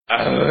Keep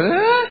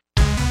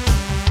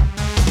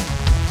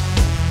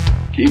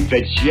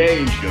the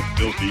change, you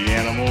filthy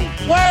animal.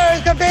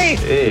 Where's the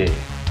beef? Hey,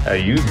 how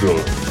you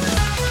doing?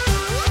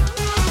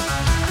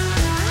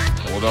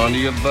 Hold on to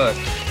your butt.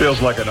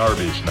 Feels like an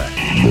Arby's snack.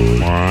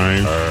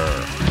 Mine.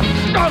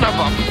 Son of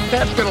a...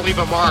 That's gonna leave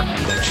a mark.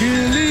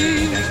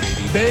 Chili,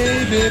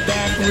 baby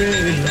back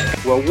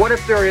red. Well, what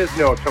if there is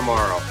no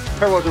tomorrow?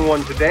 There wasn't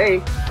one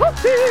today.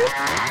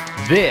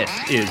 This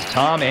is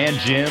Tom and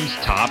Jim's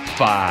Top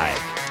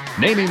 5,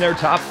 naming their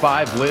top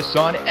 5 lists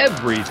on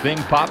everything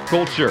pop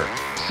culture,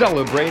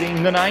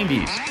 celebrating the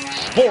 90s,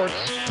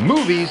 sports,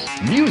 movies,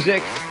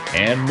 music,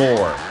 and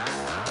more.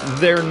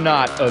 They're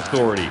not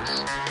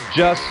authorities,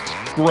 just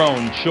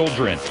grown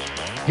children.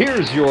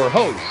 Here's your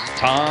hosts,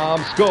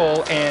 Tom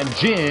Skull and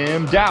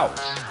Jim Doubt.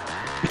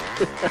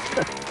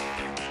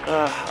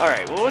 All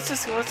right. Well, let's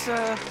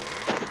good.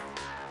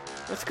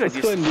 Let's go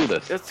ahead and do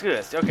this. Let's do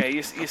this. Okay.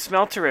 You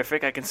smell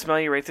terrific. I can smell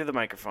you right through the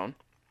microphone.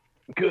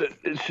 Good.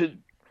 It should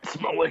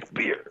smell like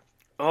beer.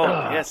 Oh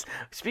yes.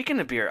 Speaking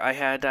of beer,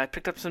 I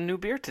picked up some new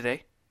beer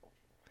today.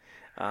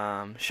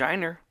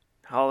 Shiner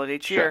Holiday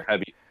Cheer. Sure.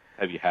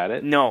 Have you had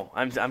it? No,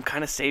 I'm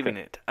kind of saving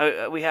it.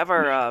 We have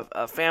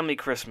our family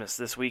Christmas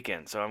this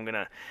weekend, so I'm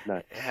gonna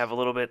have a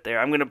little bit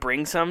there. I'm gonna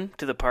bring some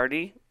to the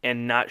party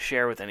and not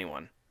share with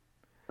anyone.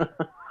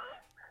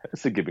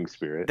 That's a giving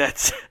spirit.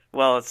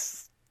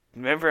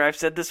 Remember, I've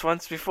said this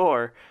once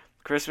before.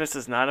 Christmas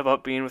is not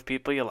about being with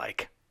people you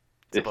like.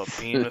 It's about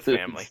being with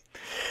family.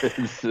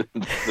 It's so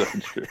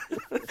true.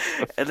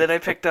 And then I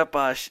picked up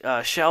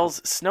Shell's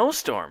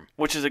Snowstorm,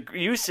 which is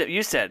you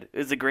said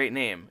is a great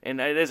name, and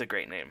it is a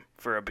great name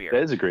for a beer.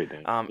 That is a great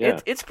name. Yeah.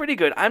 It's pretty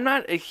good. I'm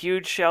not a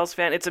huge Shell's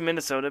fan. It's a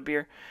Minnesota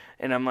beer,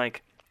 and I'm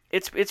like,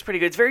 it's pretty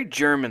good. It's very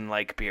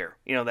German-like beer,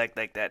 like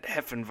that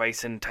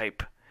Hefeweizen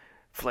type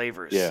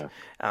flavors. Yeah.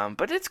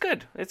 But it's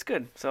good. It's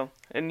good. So,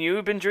 and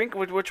you've been drinking.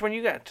 Which one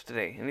you got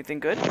today? Anything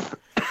good?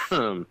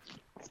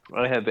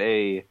 I have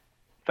a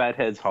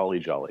Fatheads Holly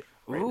Jolly.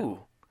 Right Ooh,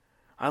 now.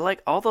 I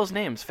like all those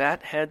names.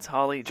 Fatheads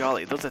Holly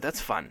Jolly. That's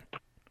fun.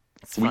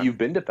 Well, you've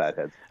been to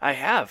Fatheads. I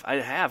have,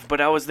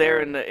 but I was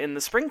there in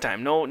the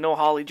springtime. No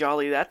Holly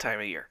Jolly that time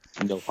of year.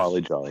 No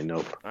Holly Jolly.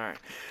 Nope. All right.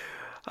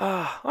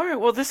 All right.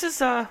 Well, this is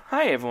hi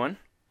everyone.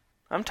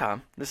 I'm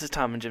Tom. This is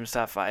Tom and Jim's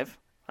Top 5.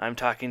 I'm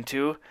talking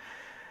to.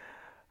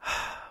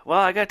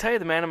 Well, I gotta tell you,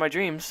 the man of my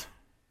dreams,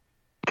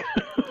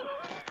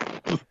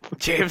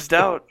 James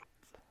Doubt.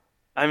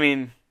 I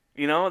mean,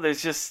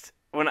 there's just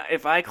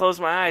if I close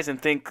my eyes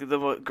and think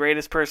the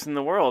greatest person in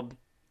the world,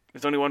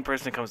 there's only one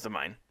person that comes to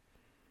mind.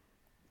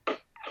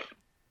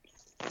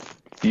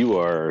 You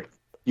are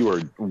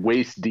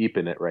waist deep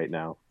in it right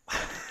now.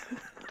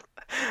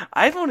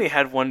 I've only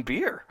had one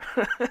beer,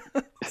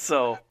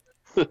 so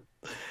I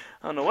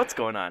don't know what's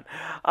going on.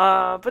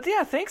 But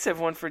yeah, thanks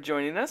everyone for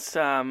joining us.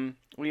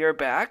 We are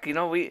back.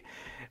 We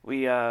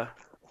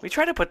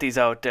try to put these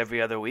out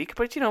every other week,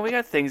 but we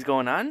got things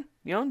going on.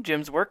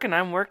 Jim's working,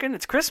 I'm working.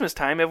 It's Christmas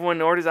time.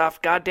 Everyone orders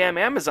off goddamn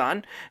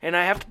Amazon, and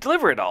I have to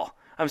deliver it all.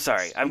 I'm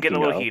sorry. I'm getting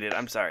a little heated.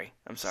 I'm sorry.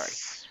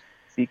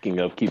 Speaking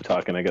of, keep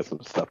talking. I got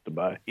some stuff to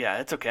buy. Yeah,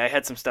 it's okay. I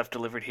had some stuff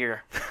delivered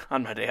here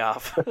on my day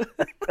off.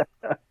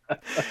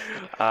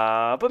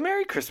 But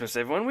Merry Christmas,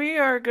 everyone. We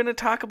are going to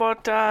talk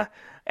about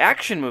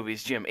action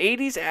movies, Jim.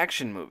 80s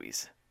action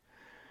movies.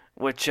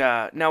 Which,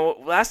 now,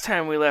 last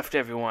time we left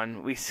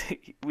everyone, we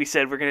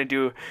said we're going to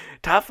do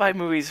top 5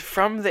 movies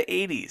from the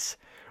 80s.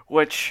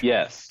 Which,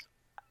 yes,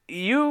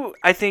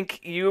 I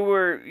think you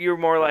were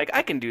more like,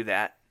 I can do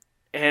that.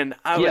 And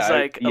I was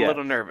a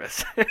little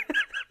nervous.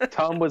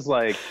 Tom was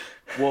like,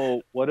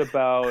 well, what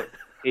about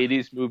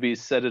 80s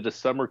movies set at a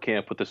summer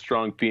camp with a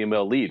strong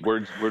female lead? Where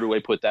do I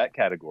put that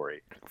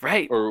category?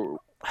 Right. Or,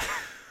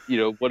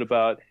 what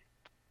about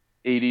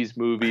 80s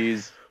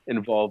movies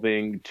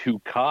involving two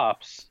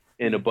cops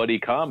in a buddy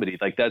comedy?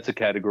 Like, that's a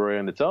category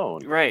on its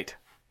own. Right.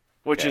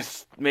 Which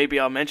is, maybe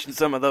I'll mention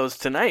some of those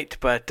tonight,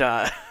 but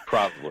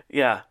probably.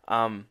 Yeah.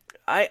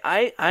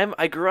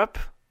 I grew up,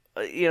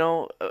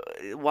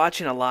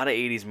 watching a lot of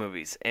 80s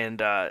movies, and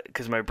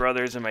because my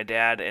brothers and my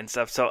dad and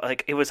stuff, so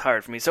it was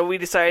hard for me. So we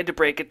decided to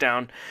break it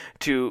down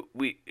to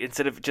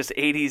instead of just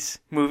 80s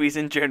movies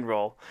in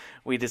general,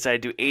 we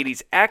decided to do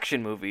 80s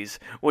action movies,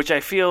 which I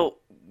feel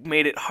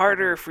made it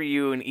harder for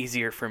you and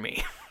easier for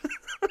me.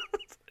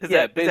 Is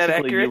that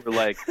accurate?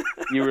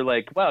 you were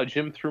like, wow,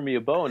 Jim threw me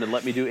a bone and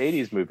let me do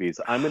 80s movies.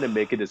 I'm going to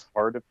make it as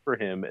hard for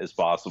him as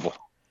possible.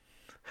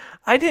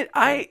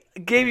 I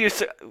gave you...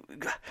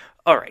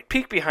 All right,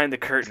 peek behind the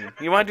curtain.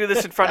 You want to do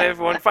this in front of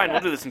everyone? Fine, we'll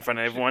do this in front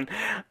of everyone.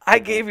 I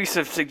gave you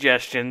some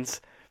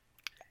suggestions.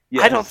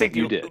 Yes, I don't think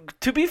you did.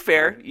 To be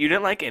fair, you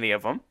didn't like any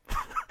of them.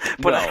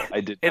 But no, I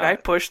did not. And I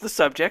pushed the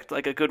subject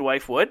like a good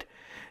wife would.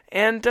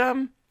 And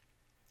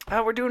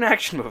we're doing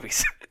action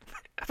movies.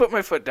 I put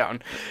my foot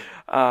down.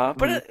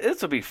 But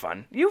this will be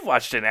fun. You've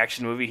watched an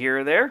action movie here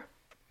or there.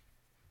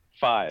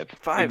 5.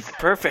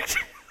 Perfect.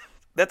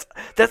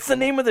 That's the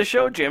name of the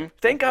show, Jim.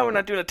 Thank God we're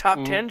not doing a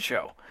top 10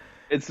 show.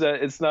 It's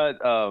not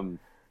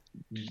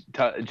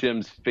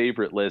Jim's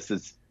favorite list.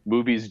 It's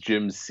movies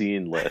Jim's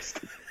seen list.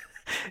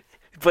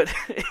 But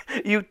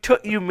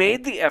you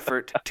made the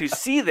effort to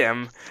see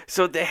them,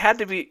 so they had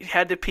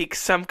to pique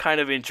some kind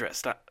of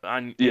interest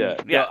on. Yeah.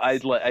 No,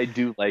 I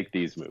do like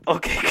these movies.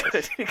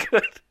 Okay,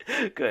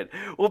 good.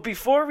 Well,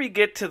 before we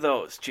get to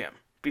those, Jim.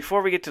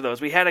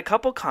 We had a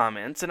couple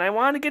comments, and I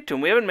want to get to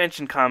them. We haven't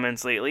mentioned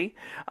comments lately.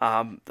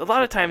 A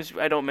lot of times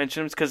I don't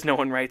mention them because no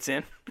one writes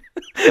in.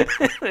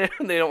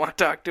 They don't want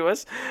to talk to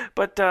us.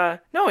 But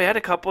no, we had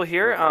a couple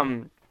here.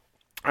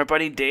 Our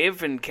buddy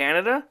Dave in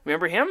Canada,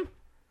 remember him?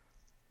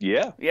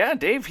 Yeah. Yeah,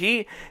 Dave,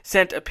 he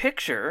sent a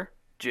picture,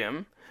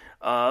 Jim,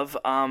 of,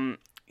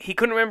 he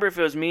couldn't remember if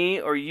it was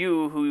me or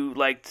you who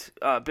liked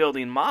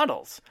building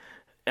models,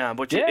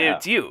 which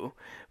it's you,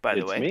 by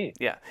the way. It's me.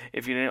 Yeah,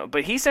 if you didn't know.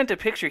 But he sent a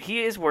picture.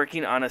 He is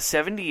working on a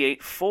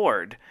 78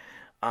 Ford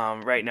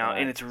right now,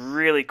 and it's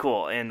really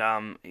cool.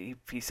 And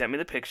he sent me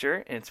the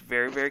picture, and it's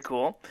very, very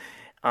cool.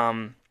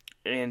 And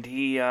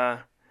he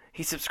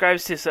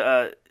subscribes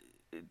to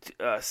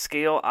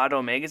Scale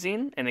Auto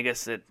Magazine, and I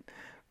guess that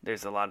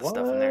there's a lot of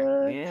stuff in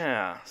there.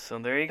 Yeah, so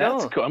there you go.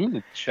 That's cool. I'm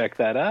going to check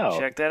that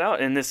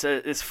out. And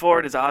this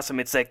Ford is awesome.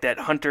 It's like that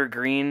hunter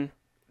green,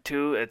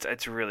 too.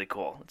 It's really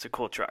cool. It's a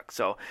cool truck.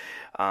 So,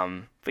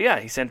 but yeah,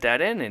 he sent that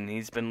in, and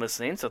he's been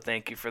listening, so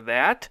thank you for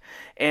that.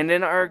 And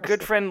then our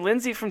good friend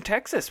Lindsay from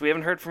Texas. We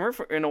haven't heard from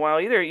her in a while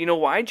either. You know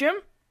why, Jim?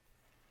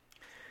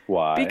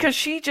 Why? Because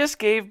she just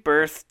gave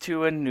birth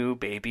to a new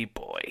baby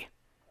boy.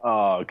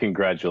 Oh,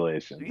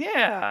 congratulations.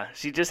 Yeah,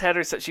 she just had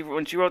her son.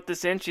 When she wrote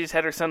this in, she just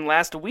had her son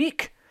last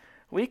week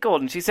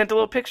old, and she sent a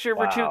little picture of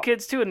her two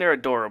kids too, and they're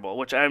adorable.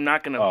 Which I'm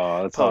not going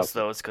to post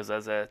those because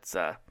it's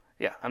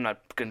I'm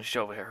not going to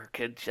show her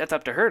kids. That's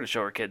up to her to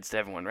show her kids to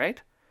everyone,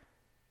 right?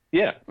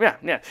 Yeah.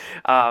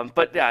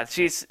 But yeah,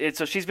 she's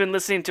been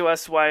listening to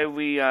us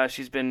while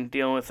she's been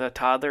dealing with a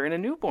toddler and a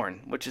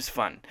newborn, which is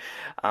fun.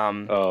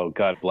 Oh,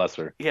 God bless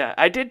her. Yeah,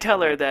 I did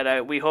tell her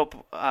that we hope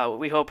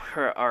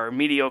our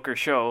mediocre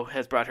show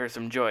has brought her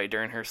some joy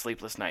during her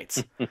sleepless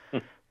nights.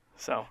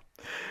 So,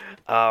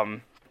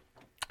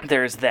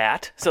 there's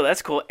that. So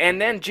that's cool. And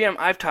then, Jim,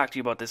 I've talked to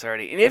you about this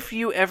already. And if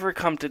you ever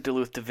come to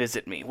Duluth to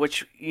visit me,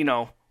 which,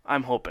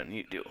 I'm hoping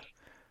you do.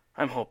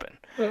 I'm hoping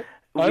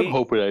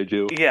I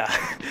do. Yeah.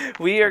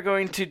 We are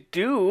going to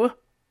do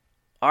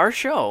our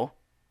show,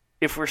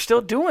 if we're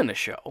still doing a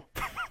show,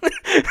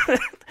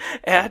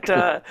 at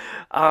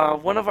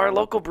one of our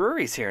local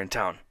breweries here in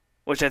town,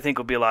 which I think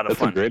will be a lot of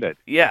fun. That's a great idea.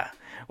 Yeah,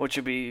 which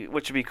would be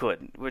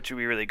good, which would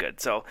be really good.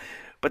 So,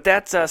 but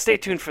that's stay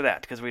tuned for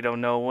that because we don't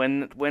know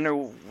when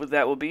or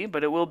that will be,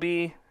 but it will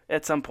be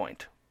at some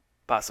point,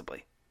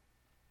 possibly.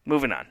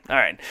 Moving on. All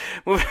right,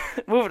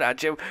 moving on,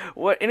 Jim.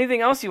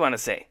 Anything else you want to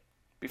say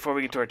before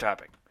we get to our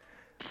topic?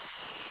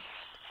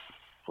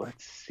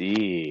 Let's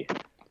see. I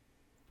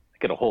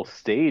get a whole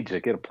stage. I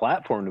get a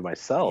platform to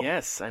myself.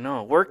 Yes, I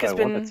know. Work has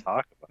been.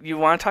 You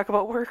want to talk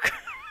about work?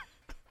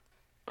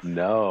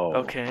 No.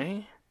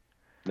 Okay.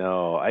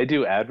 No, I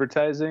do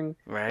advertising.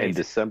 Right. And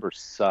December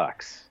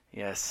sucks.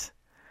 Yes.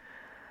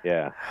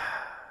 Yeah.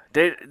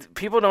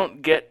 People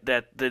don't get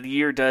that the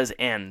year does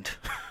end,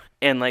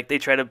 and like they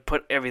try to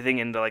put everything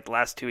into like the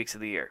last 2 weeks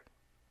of the year.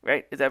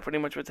 Right? Is that pretty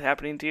much what's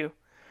happening to you?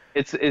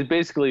 It's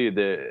basically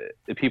the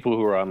people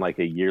who are on like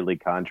a yearly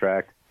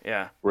contract.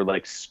 Yeah. We're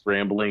like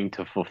scrambling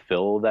to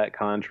fulfill that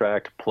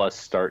contract plus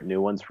start new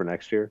ones for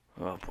next year.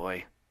 Oh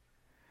boy.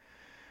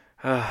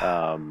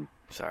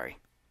 Sorry.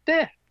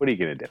 What are you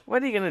gonna do?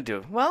 What are you gonna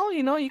do? Well,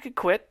 you could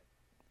quit,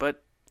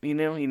 but you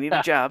need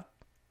a job.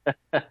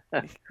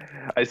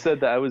 I said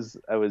that I was.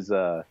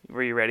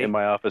 Were you ready? In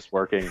my office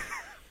working.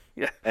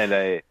 Yeah. And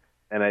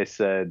I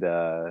said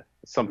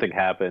something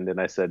happened,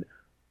 and I said,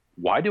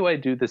 "Why do I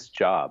do this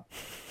job?"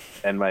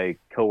 And my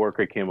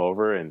coworker came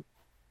over and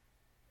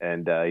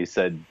he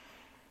said,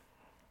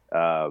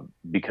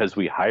 "Because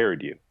we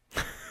hired you."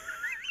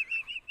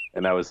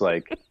 And I was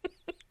like,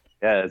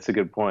 "Yeah, that's a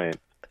good point.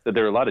 That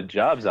there are a lot of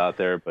jobs out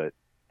there, but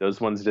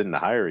those ones didn't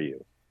hire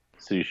you,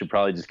 so you should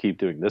probably just keep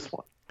doing this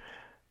one."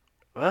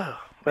 Oh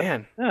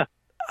man, yeah.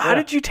 How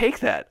did you take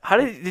that? How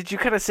did you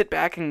kind of sit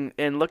back and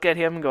look at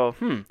him and go,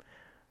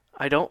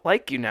 I don't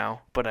like you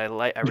now, but I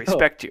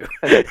respect you.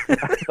 I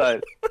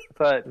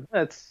thought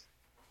that's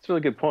a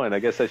really good point. I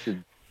guess I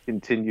should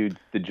continue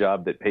the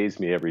job that pays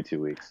me every 2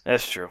 weeks.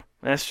 That's true.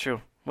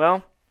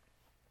 Well,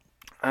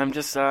 I'm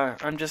just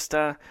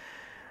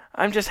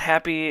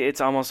happy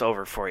it's almost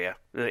over for you.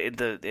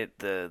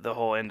 The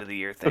whole end of the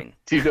year thing.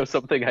 Do you know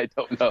something I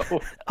don't know?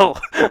 Oh,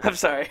 I'm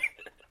sorry.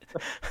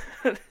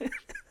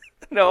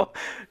 No.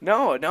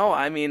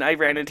 I mean, I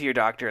ran into your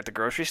doctor at the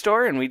grocery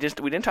store, and we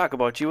didn't talk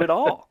about you at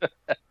all.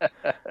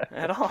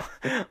 At all.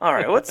 All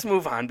right, let's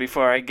move on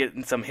before I get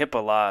in some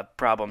HIPAA law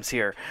problems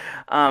here.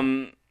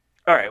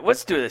 All right,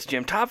 let's do this,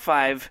 Jim. Top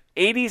 5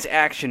 80s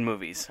action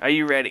movies. Are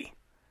you ready?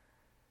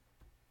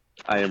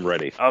 I am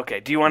ready. Okay.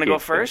 Do you want to go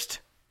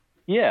first?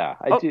 Yeah,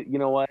 I do. You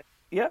know what?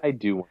 Yeah. I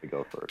do want to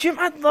go first. Jim,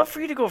 I'd love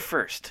for you to go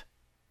first.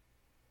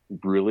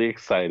 Really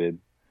excited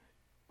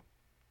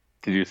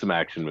to do some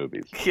action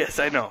movies. Yes,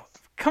 I know.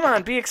 Come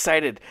on, be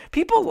excited.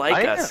 People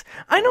like us.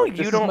 I know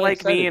you don't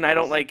like me and I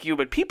don't like you,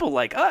 but people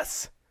like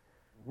us.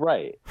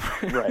 Right.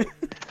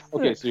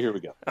 Okay, so here we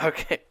go.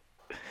 Okay.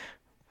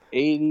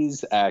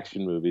 80s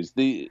action movies.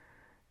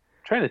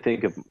 Trying to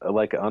think of,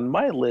 like, on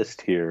my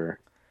list here,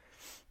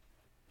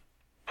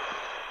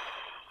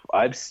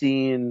 I've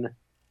seen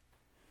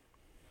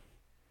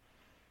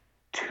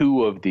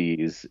 2 of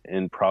these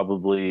in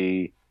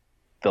probably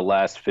the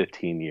last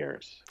 15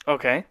 years.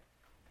 Okay.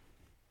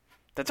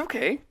 That's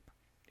okay.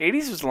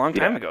 80s was a long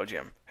time ago,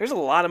 Jim. There's a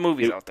lot of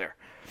movies out there.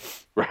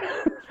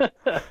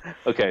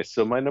 Okay,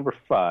 so my number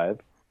 5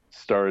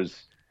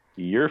 stars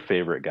your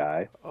favorite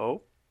guy.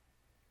 Oh.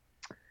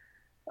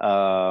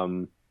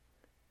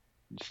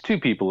 Just 2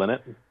 people in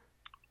it.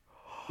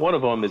 One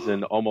of them is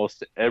in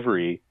almost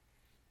every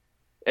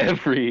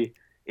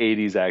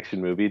 80s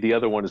action movie. The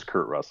other one is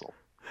Kurt Russell.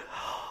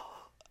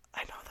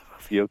 I know the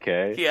movie. You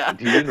okay? Yeah.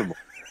 Do you need a moment?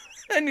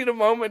 I need a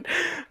moment.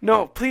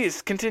 No,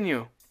 please,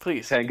 continue.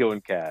 Please. Tango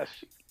and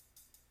Cash.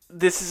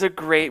 This is a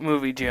great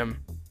movie,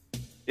 Jim.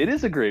 It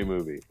is a great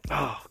movie.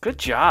 Oh, good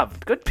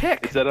job. Good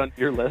pick. Is that on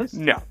your list?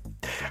 No.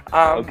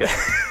 Okay.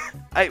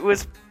 I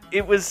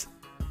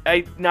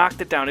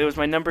knocked it down. It's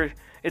my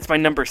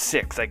number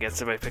 6, I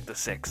guess, if I picked the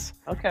 6.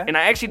 Okay. And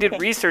I actually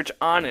did research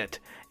on it,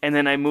 and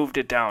then I moved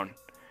it down.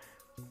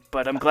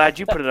 But I'm glad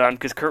you put it on,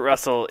 because Kurt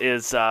Russell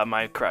is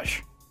my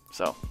crush.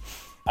 So.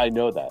 I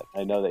know that.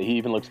 He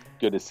even looks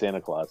good as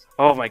Santa Claus.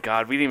 Oh my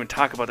God, we didn't even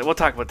talk about that. We'll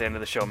talk about the end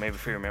of the show, maybe,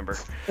 if you remember.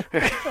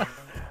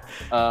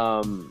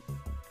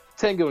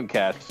 Tango and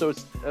Cash. So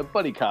it's a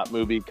buddy cop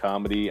movie,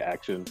 comedy,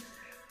 action.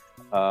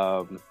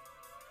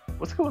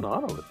 What's going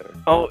on over there?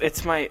 Oh,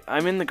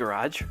 I'm in the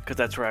garage, because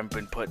that's where I've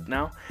been put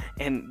now,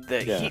 and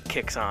the heat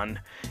kicks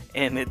on,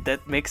 and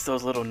that makes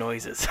those little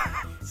noises.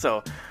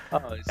 So.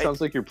 It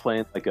sounds like you're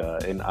playing like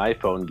an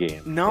iPhone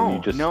game.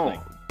 No.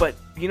 But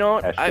you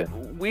know,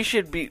 we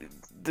should be.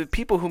 The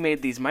people who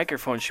made these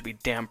microphones should be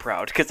damn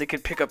proud, because they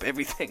could pick up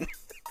everything.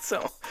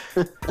 So.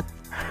 Okay,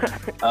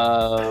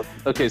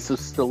 so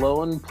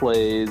Stallone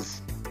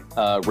plays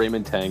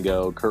Raymond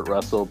Tango. Kurt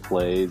Russell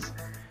plays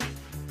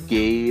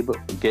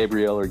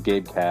Gabriel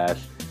Cash.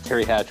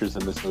 Terry Hatcher's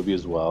in this movie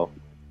as well.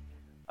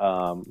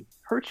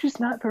 Heard she's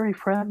not very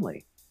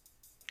friendly.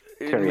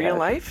 In real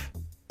life?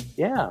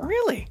 Yeah.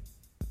 Really?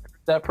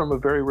 That from a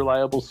very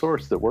reliable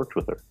source that worked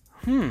with her.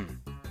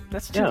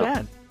 That's too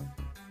bad.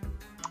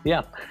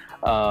 Yeah.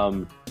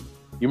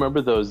 You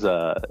remember those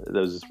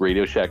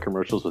Radio Shack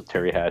commercials with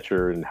Terry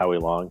Hatcher and Howie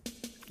Long?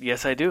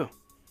 Yes, I do.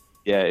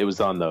 Yeah, it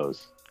was on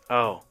those.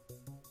 Oh.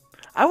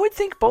 I would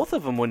think both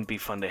of them wouldn't be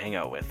fun to hang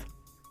out with.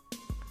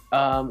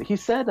 He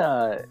said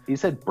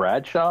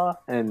Bradshaw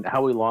and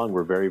Howie Long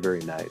were very,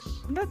 very nice.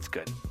 That's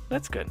good.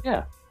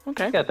 Yeah.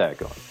 Okay. Got that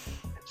going.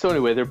 So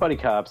anyway, they're buddy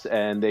cops,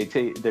 and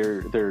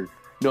they're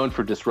known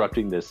for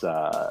disrupting this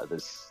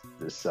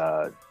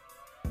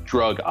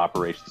drug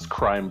operation, this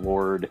crime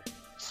lord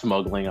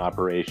smuggling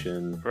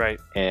operation. Right.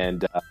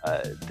 And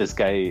this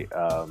guy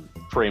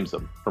frames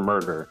them for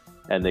murder,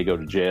 and they go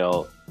to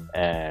jail,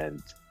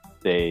 and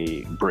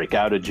they break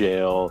out of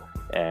jail,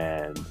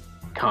 and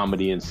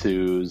comedy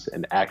ensues,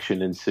 and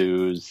action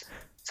ensues.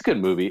 It's a good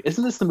movie.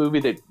 Isn't this the movie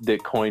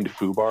that coined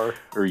FUBAR,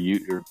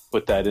 or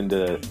put that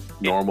into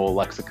normal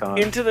lexicon?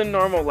 Into the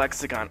normal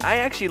lexicon. I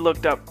actually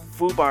looked up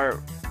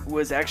FUBAR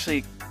was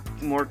actually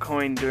more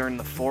coined during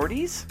the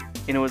 40s,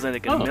 and it was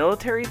like a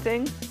military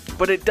thing.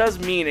 But it does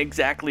mean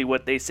exactly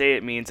what they say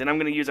it means, and I'm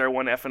going to use our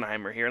one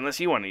Effenheimer here, unless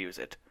you want to use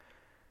it.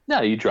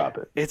 No, you drop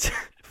it. It's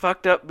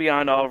fucked up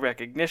beyond all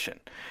recognition.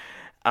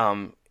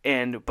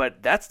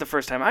 But that's the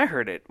first time I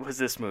heard it, was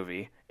this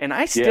movie. And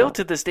I still,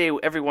 to this day,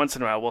 every once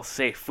in a while, will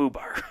say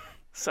FUBAR.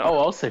 So,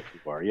 I'll say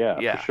FUBAR,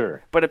 yeah, for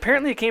sure. But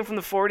apparently it came from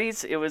the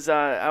 40s. It was,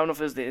 I don't know if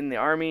it was in the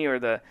Army or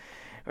the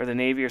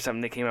Navy or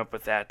something, they came up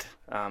with that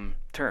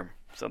term.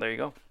 So there you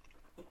go.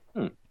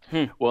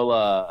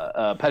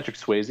 Well, Patrick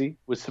Swayze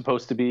was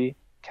supposed to be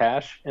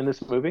Cash in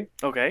this movie.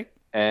 Okay.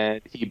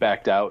 And he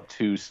backed out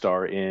to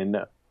star in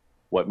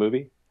what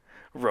movie?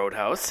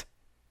 Roadhouse.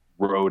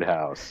 What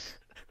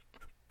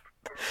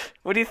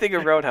do you think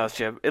of Roadhouse,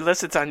 Jim?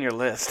 Unless it's on your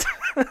list.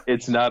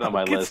 It's not on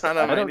my list. It's not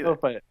on I don't know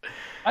if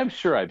I'm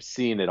sure I've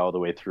seen it all the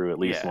way through at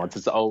least once.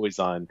 It's always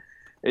on.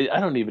 I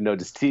don't even know.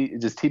 Does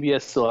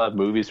TBS still have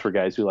movies for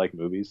guys who like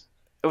movies?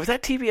 Was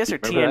that TBS or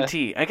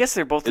TNT? I guess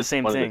they're both the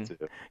same thing.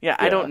 Yeah,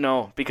 I don't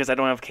know, because I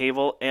don't have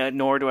cable, and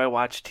nor do I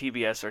watch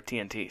TBS or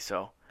TNT.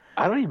 So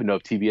I don't even know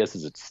if TBS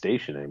is a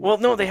station anymore. Well,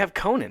 no, they have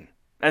Conan.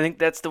 I think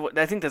that's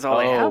all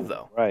they have,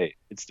 though. Right,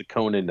 it's the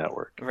Conan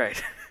network.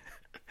 Right.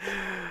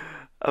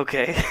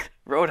 Okay,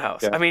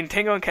 Roadhouse. Yeah. I mean,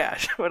 Tango and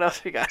Cash. What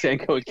else we got?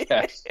 Tango and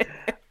Cash.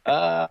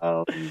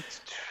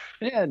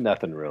 Yeah,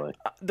 nothing really.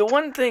 The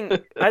one thing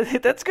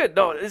that's good.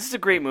 No, this is a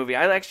great movie.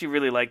 I actually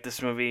really like this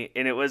movie,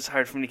 and it was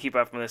hard for me to keep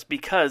up with this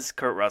because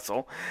Kurt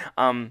Russell.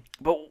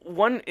 But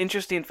one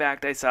interesting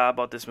fact I saw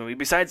about this movie,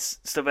 besides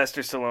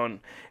Sylvester Stallone,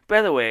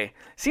 by the way,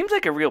 seems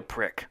like a real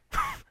prick.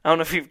 I don't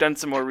know if you've done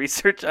some more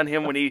research on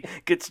him when he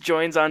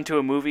joins onto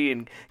a movie,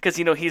 and because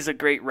he's a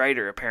great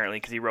writer apparently,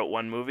 because he wrote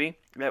one movie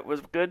that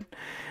was good,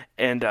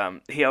 and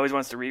he always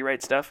wants to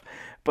rewrite stuff,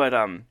 but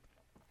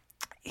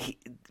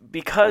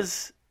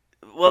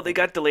well, they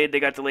got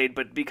delayed,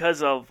 but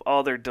because of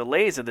all their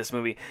delays of this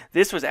movie,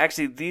 this was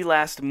actually the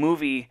last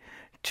movie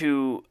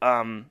to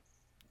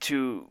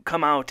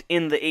come out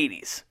in the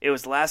 80s. It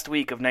was the last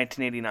week of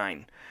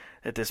 1989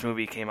 that this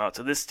movie came out.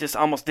 So this just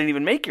almost didn't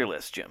even make your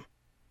list, Jim.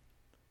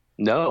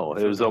 No,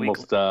 it was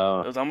almost. It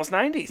was almost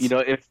 90s. You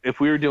know, if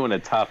we were doing a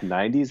top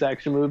 90s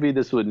action movie,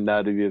 this would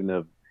not have even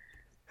have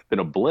been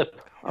a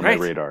blip on my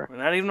radar.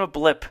 Not even a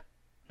blip.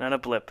 Not a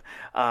blip.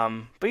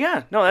 But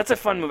yeah, no, that's a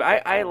fun movie.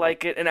 I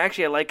like it, and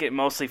actually I like it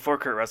mostly for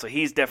Kurt Russell.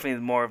 He's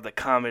definitely more of the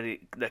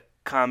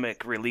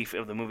comic relief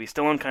of the movie.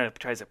 Stallone kind of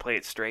tries to play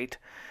it straight,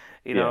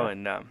 you know.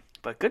 And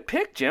but good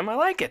pick, Jim. I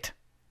like it.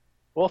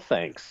 Well,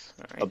 thanks.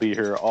 Right. I'll be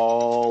here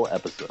all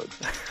episodes.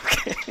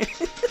 Okay.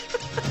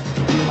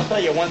 I'll tell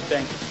you one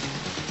thing.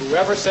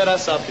 Whoever set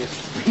us up is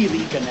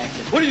really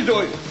connected. What are you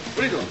doing?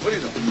 What are you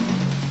doing?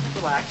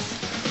 Relax.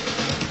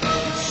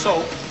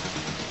 Soak.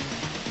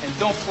 And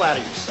don't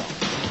flatter yourself.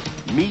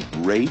 Meet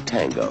Ray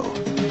Tango.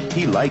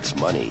 He likes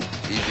money.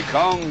 Easy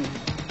come,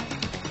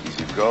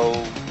 easy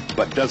go.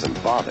 But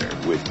doesn't bother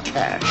with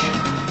cash.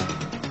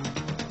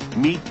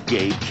 Meet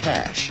Gabe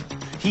Cash.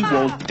 He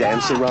won't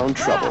dance around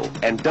trouble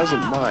and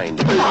doesn't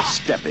mind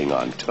stepping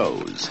on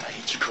toes. I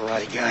hate you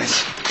karate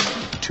guys.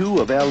 Two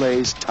of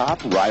LA's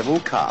top rival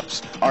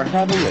cops are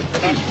having a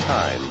tough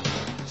time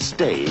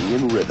staying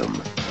in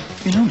rhythm.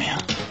 You know me, huh?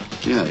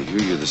 Yeah, I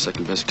hear you're the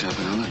second best cop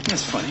in LA.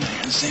 That's funny. I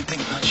hear the same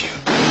thing about you.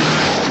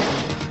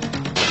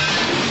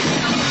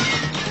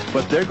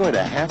 But they're going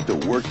to have to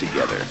work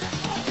together,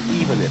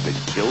 even if it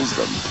kills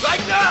them.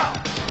 Right now!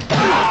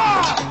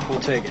 We'll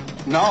take it.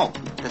 No,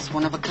 That's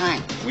one of a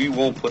kind. we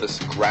won't put a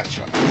scratch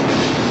on it.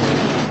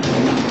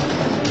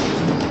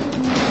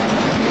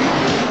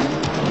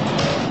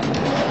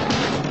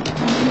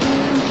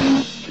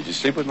 Did you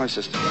sleep with my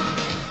sister?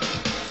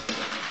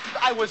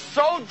 I was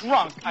so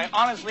drunk, I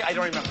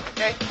don't remember,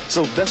 okay?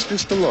 Sylvester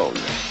Stallone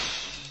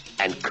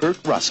and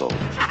Kurt Russell.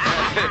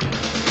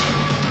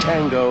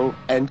 Tango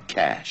and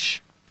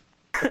Cash.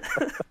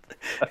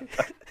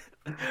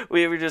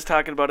 We were just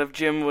talking about if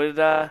Jim would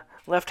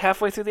left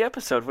halfway through the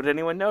episode, would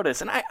anyone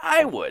notice? And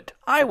I would.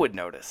 I would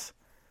notice.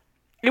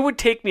 It would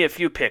take me a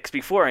few picks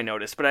before I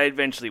noticed, but I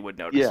eventually would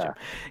notice. Yeah,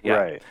 Jim.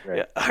 right.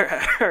 Yeah.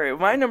 All right.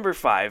 My number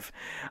 5.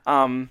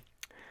 I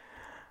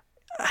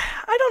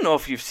don't know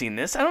if you've seen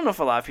this. I don't know if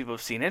a lot of people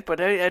have seen it,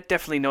 but I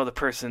definitely know the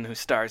person who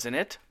stars in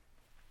it.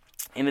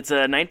 And it's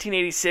a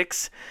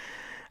 1986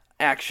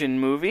 action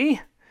movie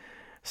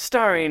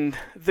starring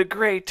the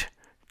great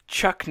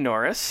Chuck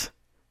Norris.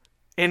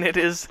 And it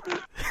is...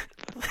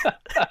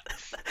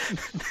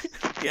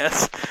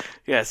 Yes.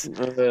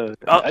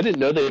 I didn't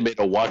know they made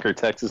a Walker,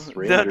 Texas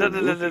Ranger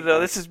No.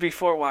 This is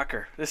before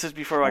Walker.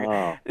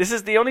 Oh. This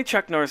is the only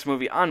Chuck Norris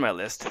movie on my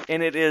list,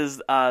 and it is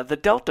The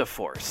Delta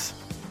Force.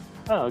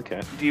 Oh,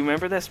 okay. Do you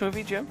remember this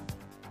movie, Jim?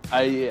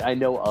 I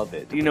know of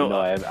it. You know, no,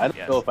 I don't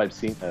yes. know if I've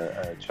seen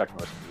a Chuck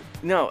Norris movie.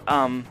 No.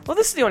 Well,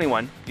 this is the only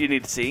one you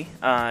need to see.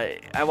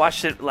 I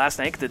watched it last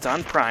night because it's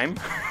on Prime,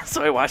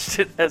 so I watched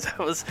it as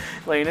I was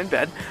laying in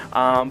bed.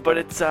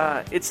 But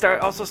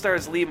also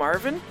stars Lee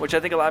Marvin, which I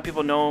think a lot of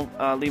people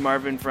know Lee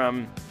Marvin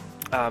from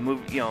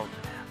movie, a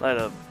lot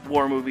of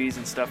war movies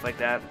and stuff like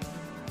that.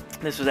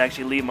 This was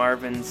actually Lee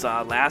Marvin's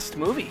last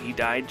movie. He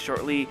died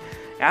shortly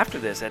after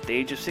this at the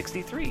age of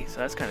 63, so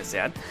that's kind of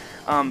sad.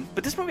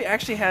 But this movie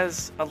actually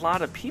has a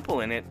lot of people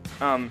in it,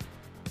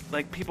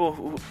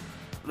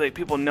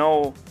 people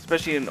know,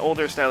 especially in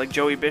older style, like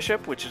Joey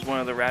Bishop, which is one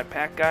of the Rat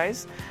Pack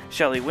guys,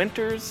 Shelley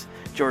Winters,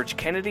 George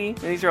Kennedy, and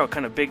these are all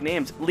kind of big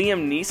names.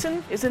 Liam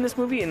Neeson is in this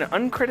movie in an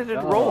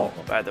uncredited role,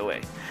 by the way.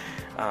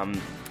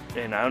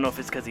 And I don't know if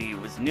it's because he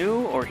was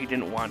new or he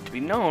didn't want to be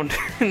known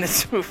in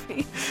this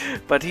movie,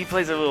 but he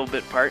plays a little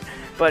bit part.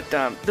 But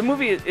the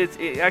movie,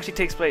 it actually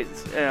takes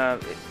place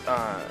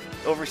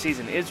overseas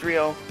in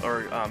Israel,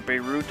 or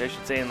Beirut, I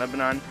should say, in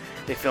Lebanon.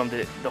 They filmed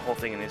the whole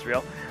thing in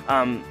Israel.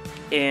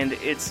 And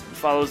it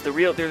follows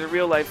there's a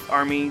real life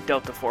Army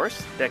Delta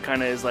Force that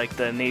kind of is like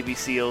the Navy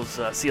SEALs,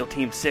 SEAL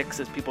Team 6,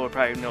 as people would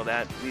probably know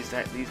that these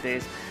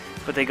days.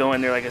 But they go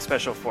in there like a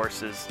special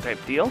forces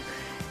type deal.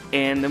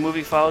 And the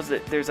movie follows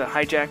that there's a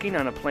hijacking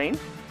on a plane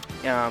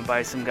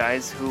by some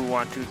guys who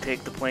want to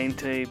take the plane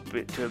to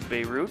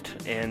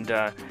Beirut. And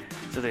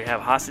so they have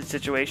a hostage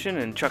situation,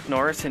 and Chuck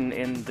Norris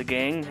and the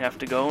gang have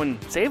to go and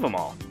save them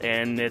all.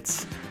 And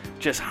it's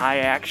just high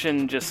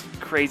action, just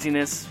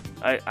craziness.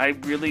 I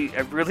really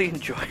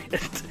enjoy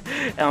it.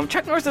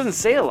 Chuck Norris doesn't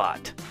say a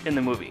lot in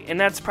the movie, and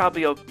that's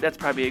probably a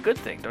good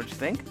thing, don't you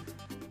think?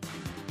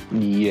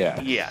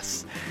 Yeah.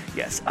 Yes.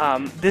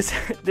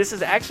 This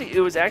is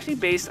actually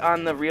based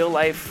on the real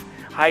life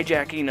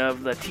hijacking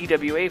of the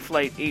TWA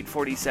Flight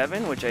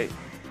 847, which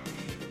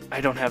I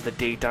don't have the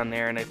date on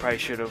there, and I probably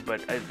should have, but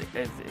I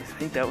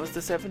think that was the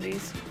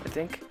 70s. I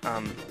think.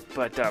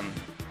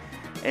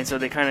 And so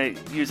they kind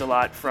of use a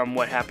lot from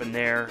what happened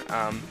there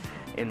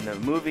in the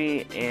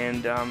movie,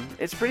 and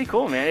it's pretty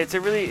cool, man. It's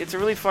a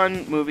really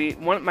fun movie.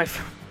 One of my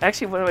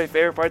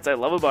favorite parts I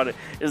love about it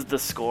is the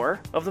score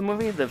of the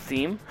movie, the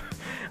theme.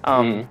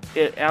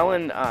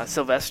 Alan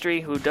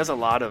Silvestri, who does a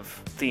lot of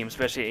themes,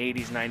 especially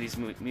 80s,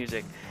 90s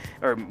music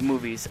or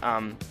movies.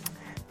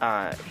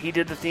 He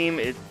did the theme,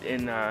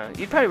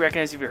 you'd probably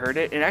recognize if you heard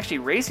it. And actually,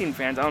 racing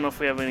fans, I don't know if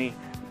we have any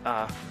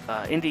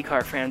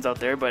IndyCar fans out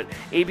there, but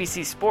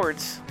ABC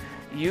Sports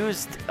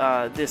used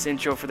this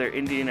intro for their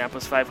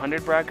Indianapolis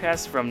 500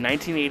 broadcast from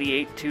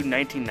 1988 to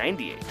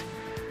 1998.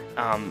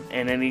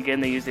 And then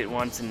again, they used it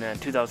once in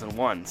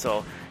 2001.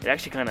 So it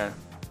actually kind of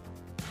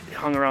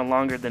hung around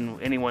longer than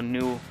anyone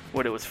knew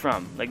what it was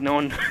from. Like no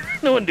one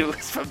knew it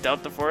was from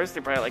Delta Force.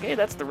 They're probably like, hey,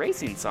 that's the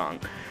racing song.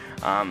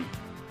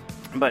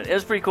 But it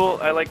was pretty cool.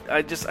 I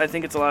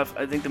think it's a lot of,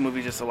 I think the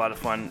movie's just a lot of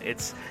fun.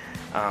 It's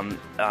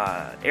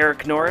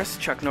Eric Norris,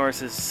 Chuck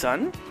Norris's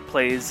son,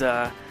 plays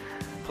a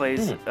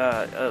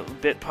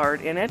bit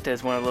part in it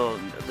as one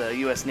of the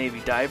U.S.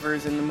 Navy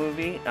divers in the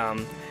movie.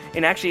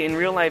 And actually, in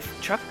real life,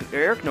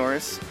 Eric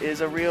Norris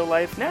is a real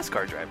life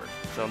NASCAR driver.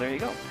 So there you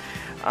go.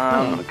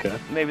 Okay.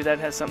 Maybe that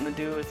has something to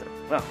do with it.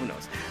 Well, who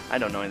knows? I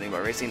don't know anything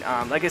about racing.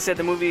 Like I said,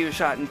 the movie was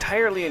shot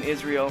entirely in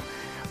Israel.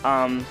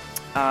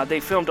 They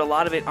filmed a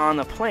lot of it on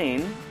the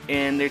plane,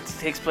 and it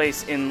takes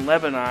place in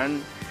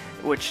Lebanon,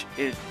 which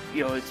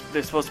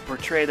they're supposed to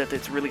portray that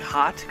it's really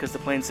hot because the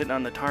plane's sitting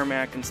on the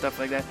tarmac and stuff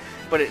like that.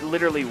 But it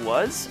literally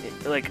was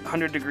like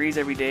 100 degrees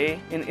every day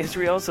in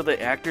Israel, so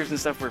the actors and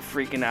stuff were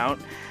freaking out.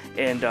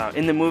 And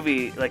in the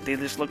movie, like they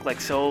just look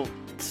like so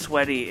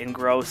sweaty and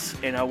gross,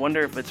 and I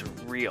wonder if it's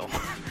real.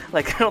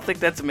 Like I don't think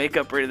that's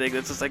makeup or anything.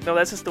 It's just like, no,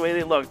 that's just the way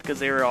they looked because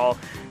they were all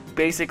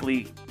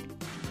basically,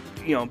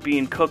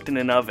 being cooked in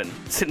an oven,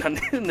 sitting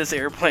in this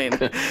airplane.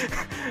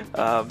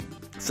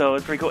 So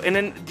it's pretty cool. And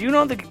then, do you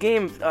know the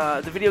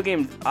video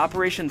game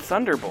Operation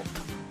Thunderbolt?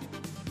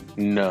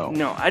 No.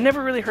 No, I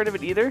never really heard of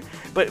it either.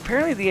 But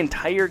apparently, the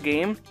entire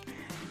game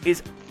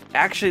is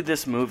actually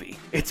this movie.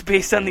 It's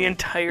based on the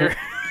entire.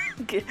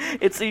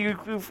 It's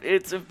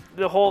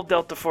the whole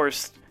Delta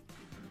Force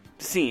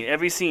scene.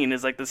 Every scene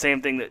is like the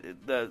same thing,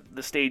 that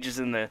the stages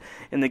in the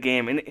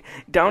game, and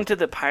down to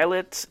the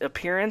pilot's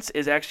appearance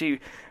is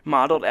actually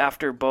modeled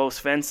after Bo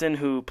Svensson,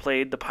 who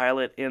played the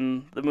pilot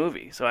in the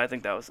movie. So I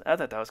thought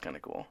that was kind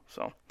of cool.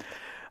 So,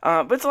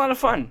 but it's a lot of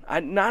fun.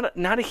 I'm not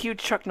a huge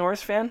Chuck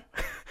Norris fan,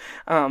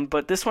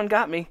 but this one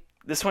got me.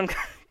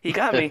 He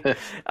got me.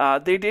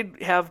 They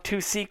did have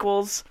 2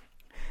 sequels.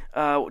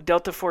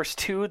 Delta Force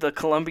 2, The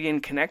Colombian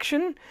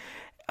Connection,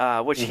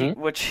 which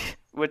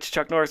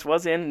Chuck Norris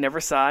was in, never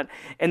saw it.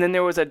 And then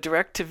there was a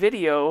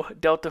direct-to-video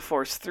Delta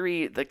Force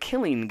 3, The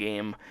Killing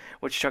Game,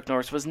 which Chuck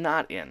Norris was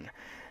not in.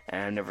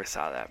 And I never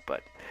saw that.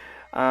 But,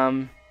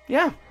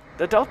 yeah,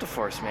 the Delta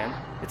Force, man.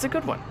 It's a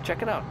good one.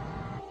 Check it out.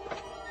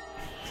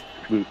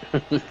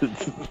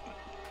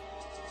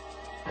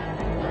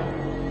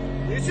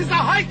 This is a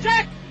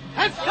hijack!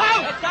 Heads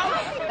down! This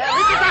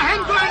is a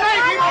hand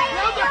grenade!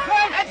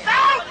 Heads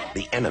down!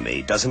 The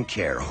enemy doesn't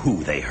care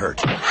who they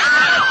hurt.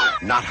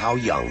 Not how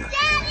young.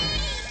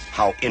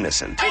 How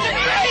innocent.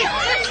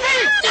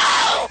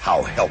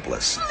 How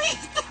helpless.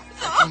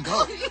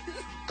 Go.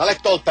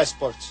 Collect all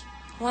passports.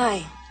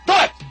 Why? Do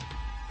it!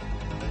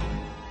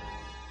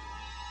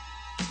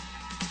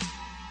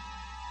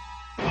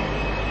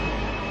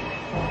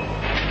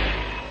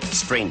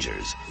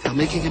 Strangers. They're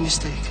making a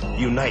mistake.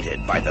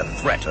 United by the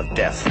threat of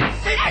death.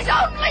 There's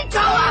only 2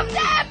 of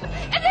them!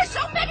 And there's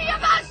so many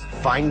of us!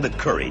 Find the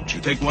courage.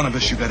 You take one of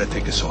us, you gotta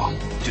take us all.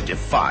 To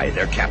defy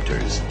their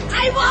captors.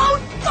 I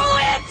won't do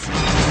it!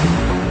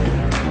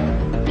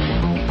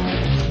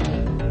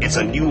 It's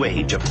a new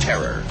age of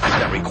terror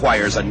that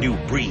requires a new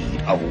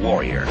breed of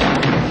warrior.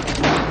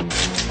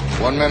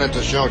 1 minute to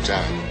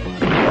showtime.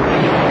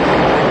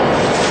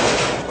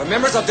 We're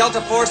members of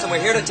Delta Force and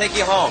we're here to take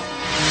you home.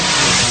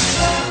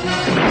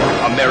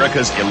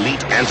 America's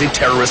elite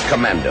anti-terrorist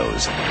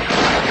commandos.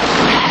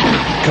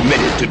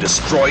 Committed to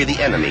destroy the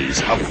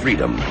enemies of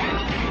freedom.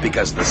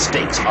 Because the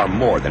stakes are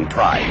more than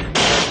pride.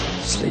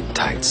 Sleep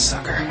tight,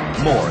 sucker.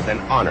 More than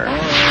honor.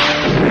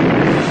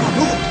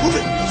 Move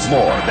it!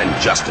 More than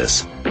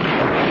justice.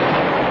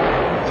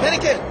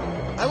 American!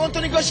 I want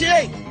to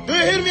negotiate! Do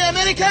you hear me,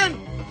 American?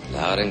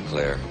 Loud and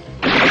clear.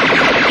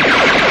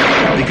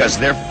 Because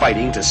they're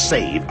fighting to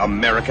save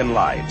American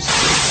lives.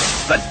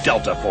 The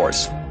Delta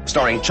Force,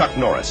 starring Chuck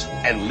Norris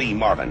and Lee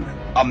Marvin.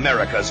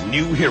 America's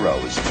new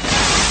heroes.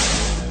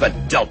 The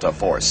Delta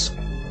Force.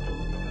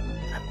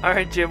 All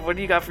right, Jim, what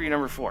do you got for your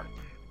number 4?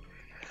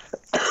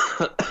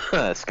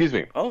 Excuse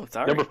me. Oh,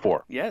 sorry. Number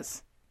 4.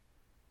 Yes.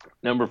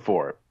 Number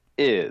 4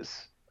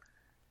 is,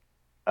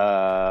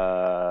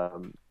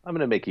 I'm going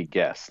to make you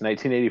guess.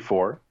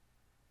 1984.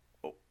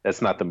 Oh.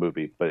 That's not the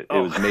movie, but it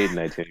was made in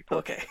 1984.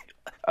 Okay.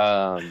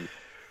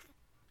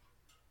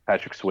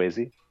 Patrick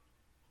Swayze.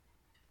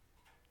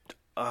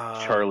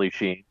 Charlie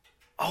Sheen.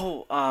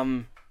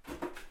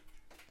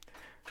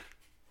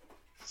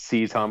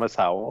 C. Thomas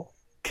Howell.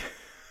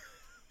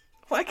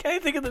 Why can't I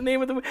think of the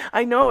name of the movie?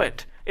 I know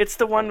it. It's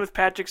the one with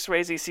Patrick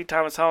Swayze, C.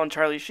 Thomas Howell, and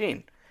Charlie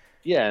Sheen.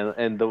 Yeah,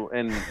 and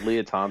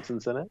Leah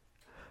Thompson's in it.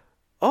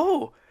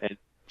 Oh. And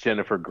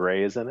Jennifer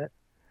Grey is in it.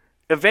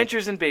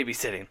 Adventures in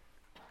Babysitting.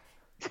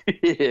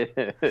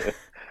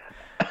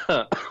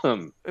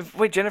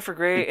 Wait, Jennifer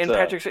Grey and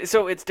Patrick Swayze.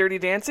 So it's Dirty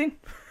Dancing?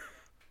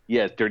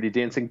 Yeah, Dirty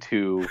Dancing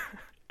 2.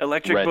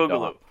 Electric Red Boogaloo.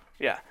 Dawn.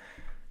 Yeah.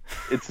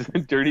 It's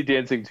Dirty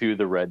Dancing 2,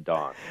 The Red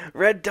Dawn.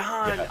 Red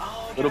Dawn. Yeah.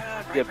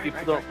 Oh,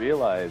 People don't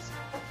realize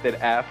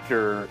that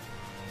after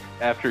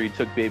he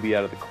took Baby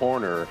out of the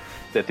corner,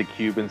 that the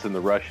Cubans and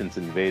the Russians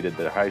invaded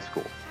their high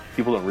school.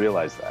 People don't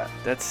realize that.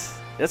 That's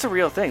a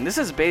real thing. This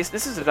is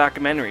a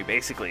documentary,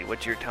 basically,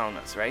 what you're telling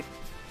us, right?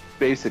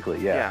 Basically,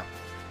 yeah.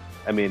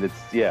 I mean,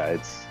 it's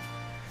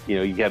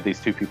you have these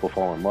two people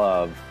fall in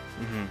love,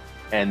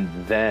 and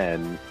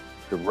then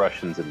the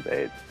Russians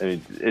invade. I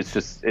mean, it's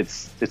a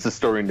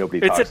story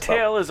nobody talks about. It's a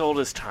tale as old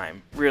as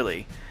time,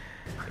 really.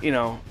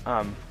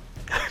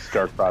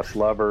 Star-crossed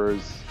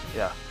lovers.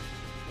 Yeah.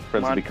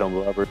 Friends become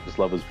lovers,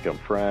 lovers become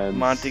friends.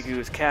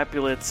 Montagues,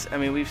 Capulets. I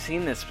mean, we've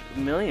seen this a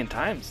million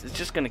times. It's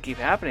just going to keep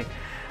happening.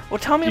 Well,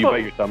 tell me Do you about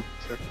bite your thumb,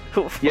 sir?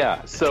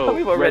 Yeah, so tell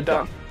me about Red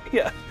Dawn.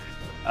 Yeah.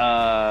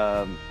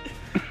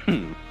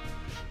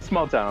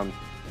 Small town,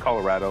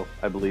 Colorado,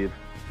 I believe.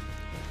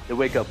 They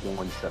wake up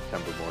one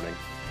September morning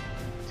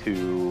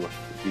to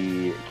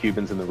the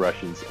Cubans and the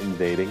Russians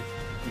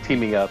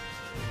teaming up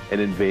and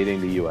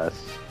invading the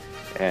U.S.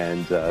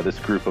 And this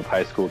group of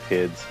high school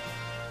kids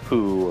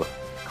who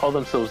call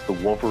themselves the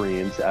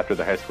Wolverines after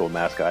the high school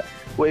mascot.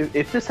 Well,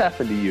 if this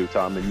happened to you,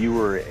 Tom, and you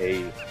were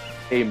a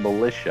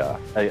militia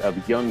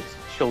of young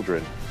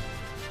children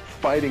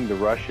fighting the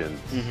Russians,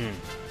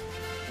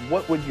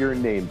 what would your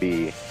name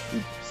be,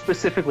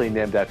 specifically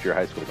named after your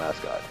high school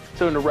mascot?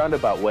 So in a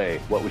roundabout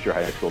way, what was your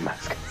high school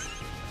mascot?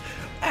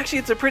 Actually,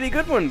 it's a pretty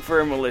good one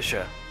for a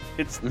militia.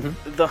 It's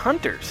the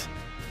Hunters.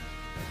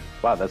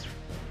 Wow, that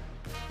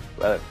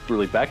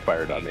really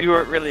backfired on me. You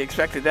weren't really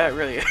expecting that,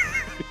 really.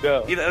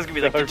 No. You thought it was going to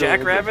be like the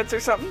Jackrabbits or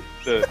something?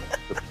 The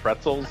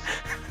Pretzels?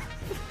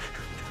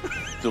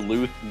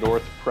 Duluth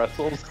North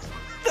Pretzels?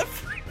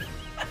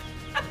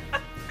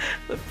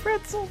 The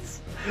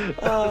Pretzels.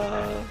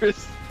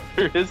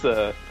 There is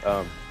a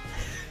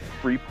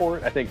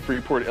Freeport, I think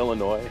Freeport,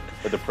 Illinois,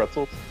 with the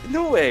Pretzels.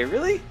 No way,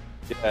 really?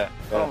 Yeah.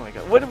 Oh my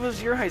god. What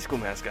was your high school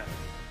mascot?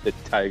 The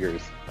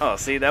Tigers. Oh,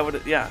 see, that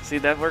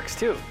works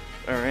too.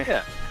 All right.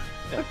 Yeah.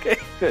 Okay.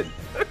 Good.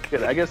 Okay.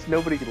 Good. I guess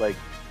nobody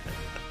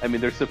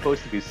they're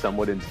supposed to be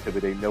somewhat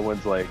intimidating. No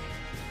one's like,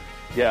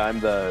 yeah, I'm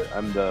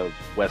the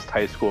West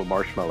High School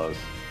Marshmallows.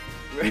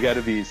 You got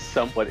to be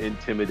somewhat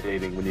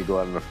intimidating when you go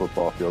out on a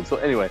football field. So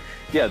anyway,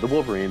 yeah, the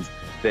Wolverines,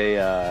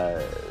 they're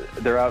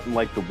out in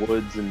like the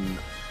woods, and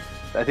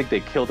I think they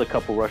killed a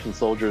couple Russian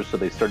soldiers, so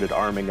they started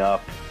arming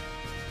up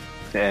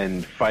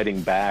and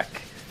fighting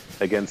back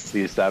against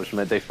the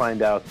establishment. They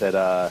find out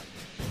that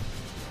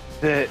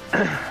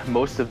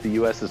most of the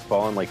U.S. has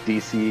fallen, like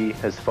D.C.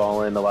 has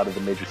fallen, a lot of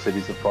the major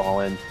cities have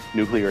fallen,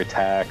 nuclear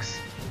attacks.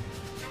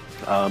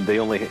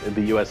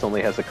 The U.S.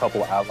 only has a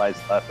couple allies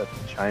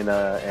left.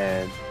 China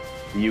and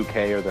the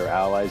U.K. are their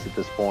allies at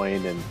this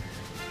point, and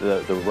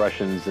the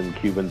Russians and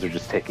Cubans are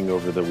just taking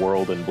over the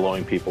world and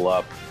blowing people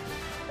up.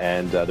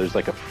 And there's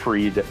like a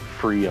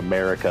free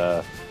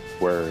America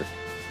where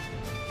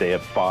they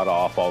have fought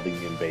off all the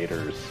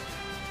invaders,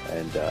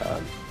 and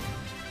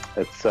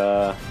it's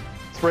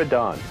Red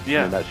Dawn in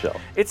a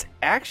nutshell. It's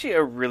actually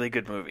a really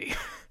good movie.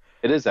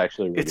 It is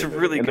actually a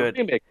really good. The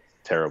remake is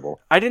terrible.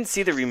 I didn't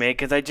see the remake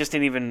because I just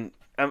didn't even.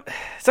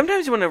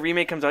 Sometimes when a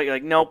remake comes out, you're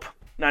like, nope,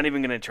 not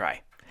even gonna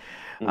try.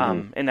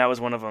 And that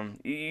was one of them.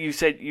 You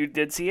said you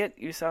did see it.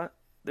 You saw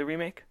the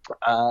remake?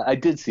 I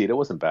did see it. It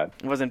wasn't bad.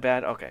 It wasn't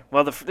bad. Okay.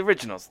 Well, the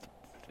original's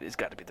has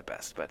got to be the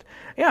best. But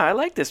yeah, I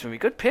like this movie.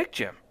 Good pick,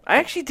 Jim. I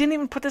actually didn't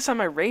even put this on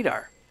my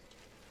radar.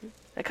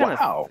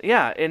 Wow.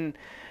 Yeah, and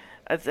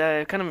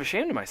I'm kind of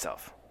ashamed of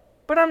myself.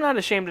 But I'm not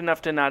ashamed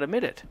enough to not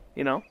admit it,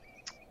 you know?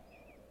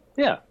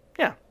 Yeah.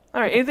 Yeah.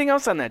 All right, anything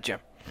else on that, Jim?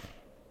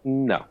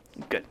 No.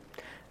 Good.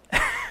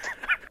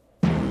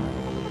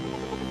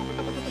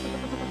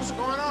 What's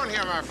going on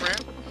here, my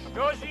friend?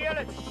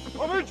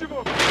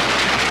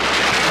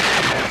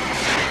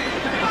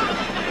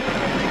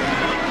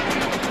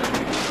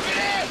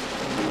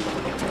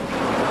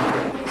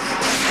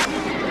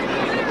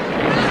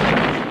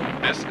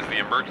 This is the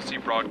emergency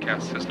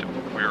broadcast system.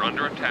 We are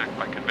under attack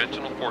by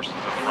conventional forces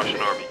of the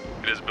Russian army.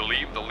 It is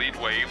believed the lead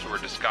waves were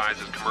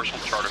disguised as commercial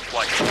charter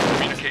flights.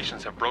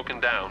 Communications have broken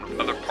down with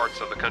other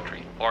parts of the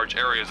country. Large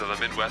areas of the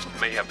Midwest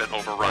may have been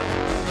overrun.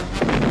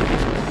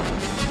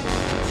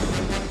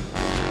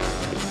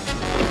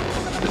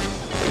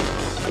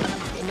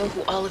 They know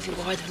who all of you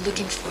are. They're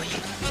looking for you.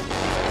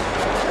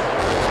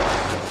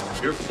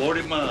 You're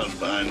 40 miles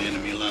behind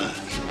enemy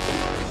lines.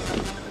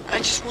 I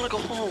just want to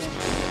go home.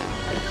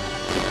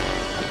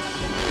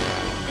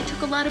 They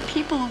took a lot of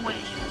people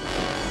away.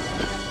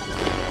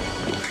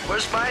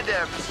 Where's my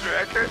dad, Mr.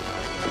 Eckert?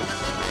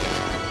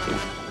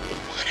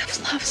 Want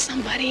to love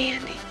somebody,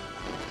 Andy.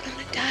 I'm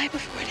gonna die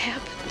before it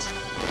happens.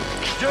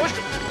 George!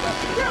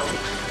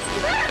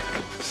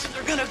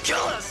 They're gonna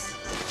kill us!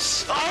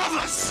 All of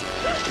us!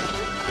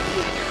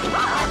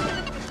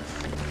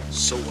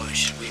 So why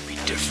should we be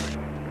different?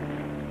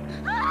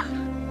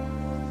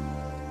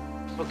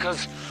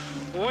 Because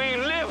we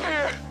live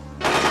here.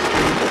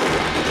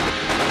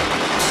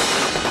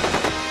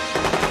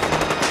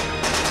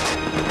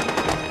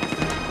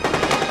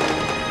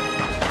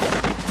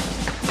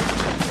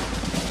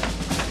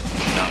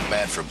 Not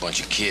bad for a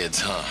bunch of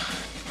kids, huh?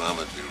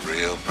 Mama'd be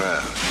real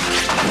proud.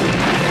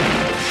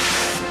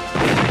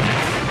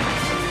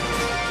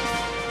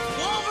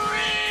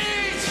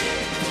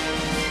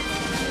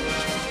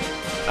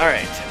 All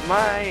right,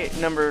 my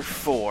number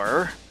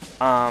 4.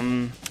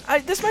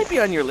 This might be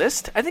on your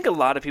list. I think a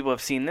lot of people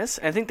have seen this.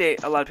 I think a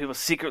lot of people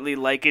secretly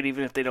like it,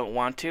 even if they don't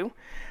want to.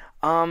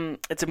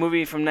 It's a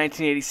movie from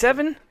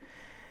 1987,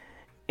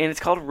 and it's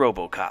called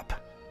RoboCop.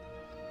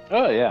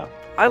 Oh yeah,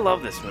 I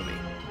love this movie.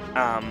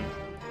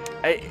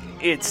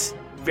 It's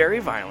very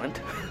violent,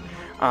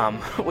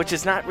 which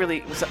is not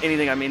really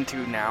anything I'm into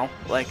now.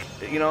 Like,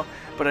 you know,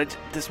 but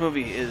this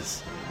movie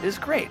is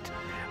great.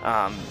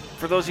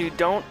 For those of you who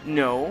don't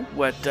know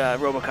what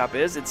RoboCop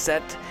is, it's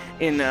set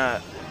in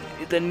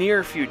the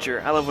near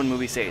future. I love when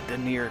movies say the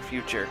near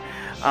future.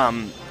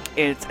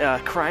 It's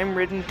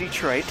crime-ridden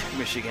Detroit,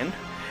 Michigan,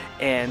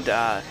 and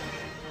a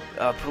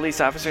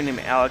police officer named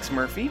Alex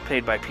Murphy,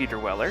 played by Peter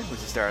Weller,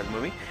 who's the star of the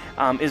movie,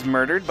 is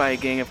murdered by a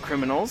gang of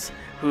criminals.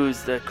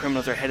 The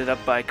criminals are headed up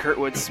by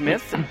Kurtwood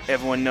Smith.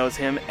 Everyone knows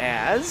him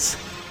as...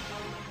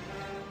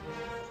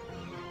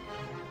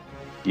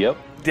 Yep,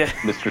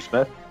 Mr.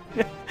 Smith.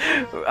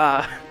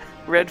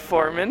 Red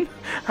Foreman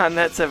on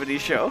That 70s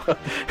Show.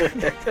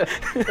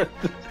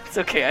 It's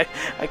okay,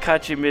 I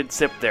caught you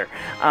mid-sip there.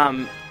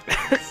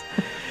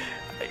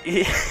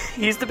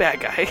 He's the bad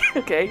guy,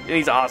 okay? And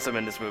he's awesome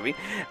in this movie.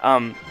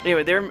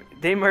 Anyway,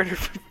 they murdered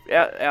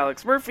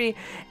Alex Murphy,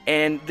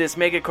 and this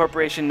mega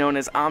corporation known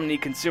as Omni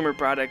Consumer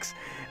Products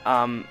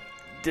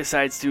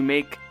decides to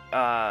make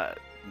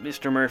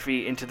Mr.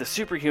 Murphy into the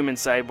superhuman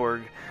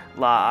cyborg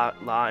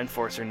law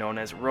enforcer known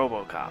as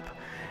RoboCop.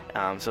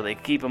 So they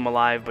keep him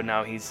alive, but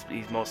now he's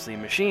mostly a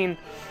machine,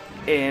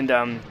 and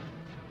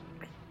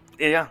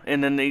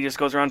and then he just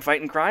goes around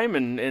fighting crime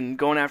and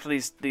going after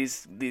this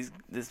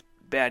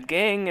bad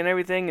gang and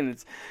everything,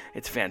 and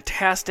it's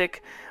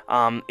fantastic.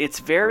 It's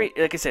very,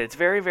 like I said, it's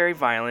very, very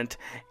violent.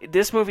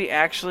 This movie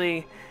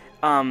actually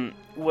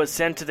was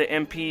sent to the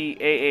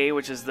MPAA,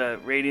 which is the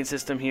rating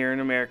system here in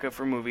America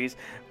for movies.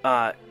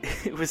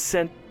 It was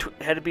had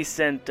to be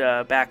sent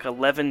back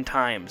 11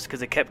 times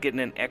because it kept getting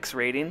an X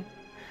rating,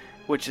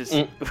 which is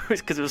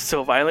because it was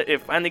so violent.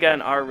 It finally got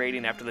an R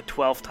rating after the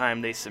 12th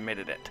time they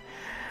submitted it.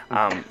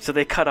 So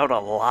they cut out a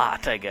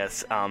lot, I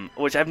guess,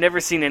 which I've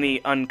never seen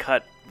any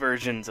uncut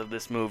versions of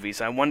this movie.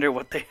 So I wonder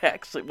what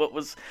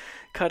was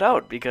cut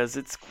out, because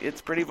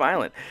it's pretty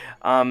violent.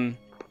 And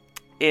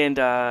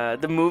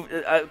the movie,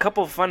 a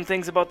couple of fun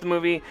things about the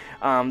movie.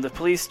 The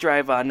police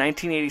drive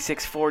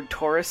 1986 Ford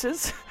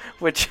Tauruses,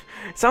 which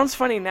sounds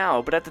funny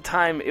now, but at the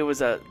time it was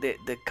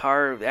the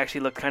car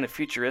actually looked kind of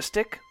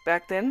futuristic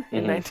back then.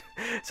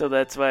 So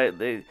that's why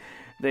they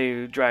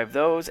drive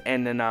those.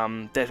 And then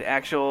the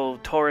actual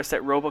Taurus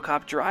that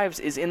RoboCop drives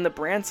is in the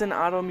Branson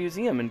Auto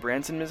Museum in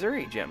Branson,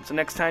 Missouri, Jim. So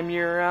next time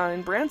you're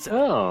in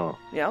Branson,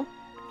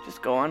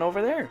 just go on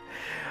over there.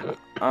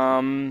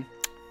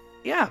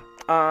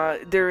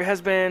 There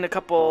has been a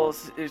couple.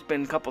 There's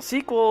been a couple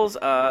sequels,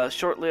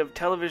 short-lived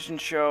television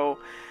show,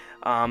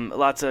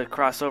 lots of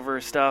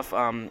crossover stuff.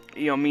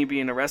 Me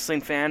being a wrestling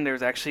fan, there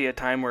was actually a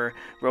time where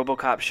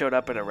RoboCop showed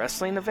up at a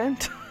wrestling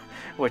event,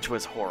 which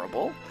was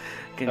horrible.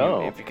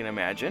 If you can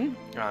imagine,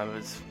 it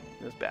was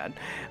bad.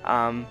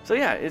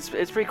 It's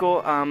pretty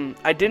cool.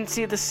 I didn't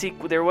see the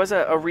sequel. There was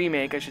a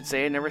remake, I should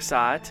say. I never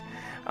saw it.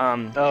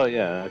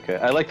 Okay.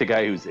 I like the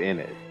guy who's in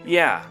it.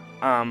 Yeah.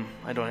 I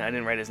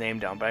didn't write his name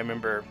down, but I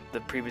remember the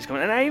previous one.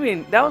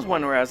 And that was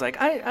one where I was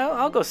like,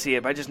 I'll go see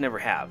it, but I just never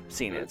have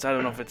seen it, so I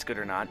don't know if it's good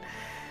or not.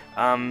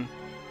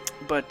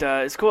 But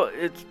it's cool.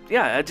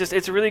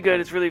 It's really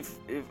good. It's really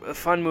a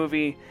fun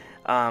movie.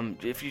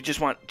 If you just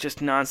want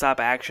nonstop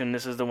action,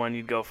 this is the one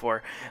you'd go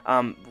for.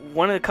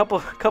 One of the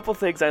couple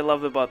things I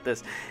love about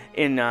this,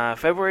 in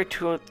February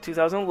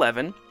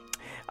 2011,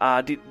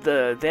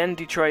 the then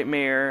Detroit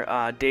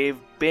mayor Dave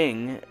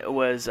Bing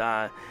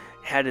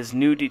had his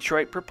new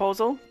Detroit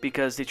proposal,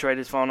 because Detroit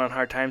has fallen on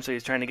hard times, so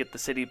he's trying to get the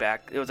city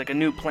back. It was like a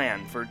new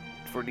plan for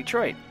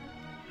Detroit.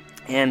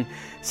 And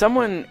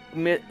someone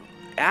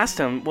asked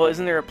him, well,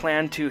 isn't there a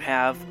plan to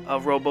have a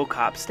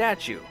RoboCop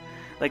statue?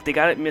 Like, they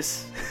got it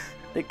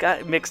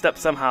mixed up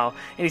somehow.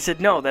 And he said,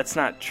 no, that's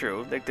not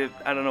true.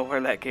 I don't know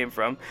where that came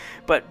from.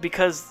 But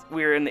because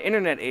we're in the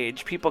internet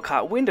age, people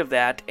caught wind of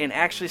that and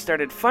actually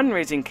started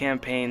fundraising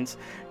campaigns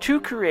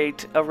to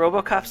create a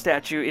RoboCop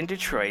statue in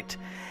Detroit.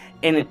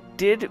 And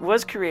it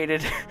was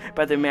created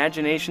by the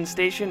Imagination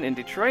Station in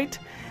Detroit,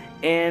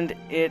 and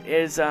it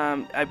is,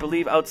 I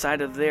believe,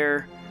 outside of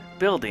their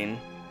building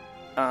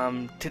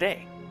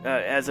today,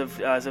 as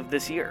of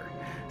this year.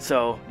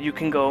 So you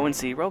can go and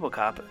see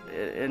RoboCop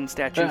in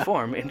statue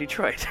form in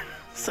Detroit.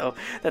 So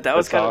that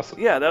was kind of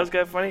awesome. That was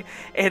kind of funny.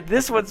 And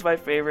this one's my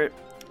favorite.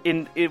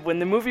 When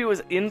the movie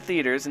was in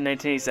theaters in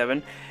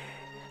 1987,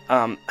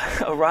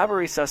 a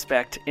robbery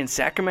suspect in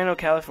Sacramento,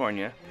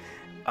 California,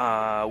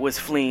 was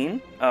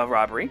fleeing a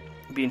robbery,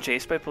 being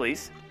chased by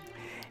police,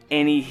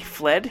 and he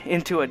fled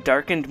into a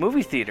darkened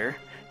movie theater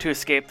to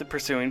escape the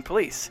pursuing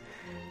police.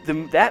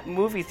 That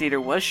movie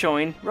theater was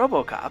showing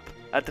RoboCop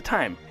at the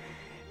time.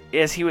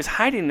 As he was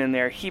hiding in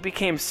there, he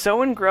became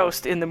so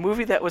engrossed in the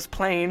movie that was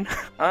playing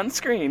on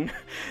screen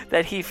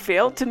that he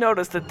failed to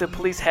notice that the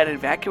police had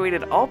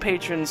evacuated all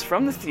patrons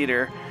from the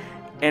theater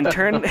and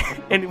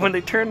and when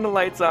they turned the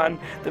lights on,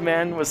 the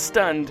man was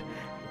stunned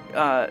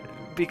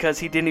because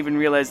he didn't even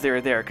realize they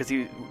were there because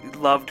he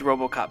loved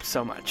RoboCop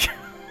so much.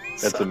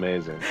 That's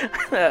amazing.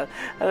 I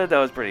thought that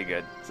was pretty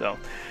good. So,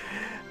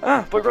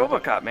 but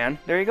RoboCop, man,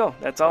 there you go.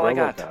 That's all I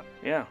got.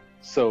 Yeah.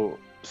 So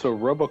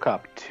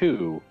RoboCop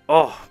 2.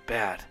 Oh,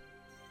 bad.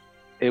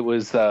 It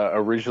was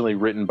originally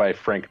written by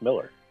Frank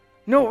Miller.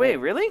 No way,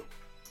 really?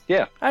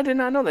 Yeah. I did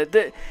not know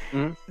that.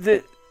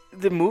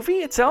 The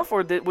movie itself,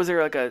 or was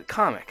there like a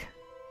comic?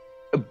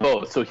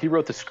 Both. So he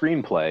wrote the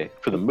screenplay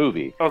for the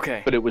movie.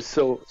 Okay. But it was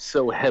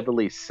so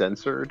heavily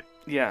censored.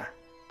 Yeah.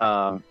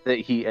 That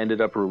he ended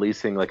up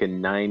releasing like a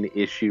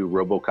 9-issue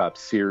RoboCop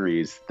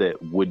series that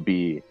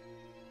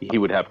he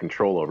would have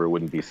control over. It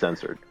wouldn't be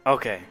censored.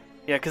 Okay.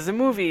 Yeah, because the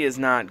movie is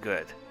not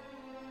good.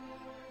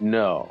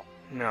 No,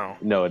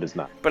 it is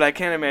not. But I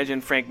can't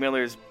imagine Frank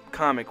Miller's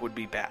comic would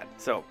be bad.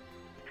 So,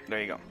 there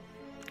you go.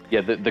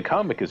 Yeah, the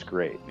comic is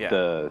great. Yeah.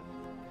 The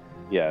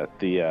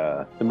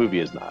movie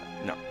is not.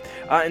 No.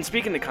 And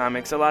speaking of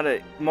comics,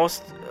 the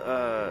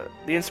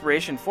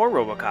inspiration for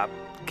RoboCop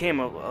came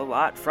a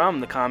lot from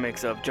the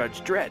comics of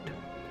Judge Dredd,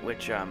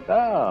 which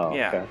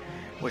okay.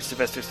 Which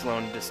Sylvester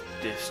Stallone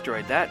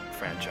destroyed that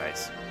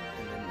franchise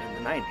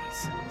in the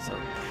 90s. So,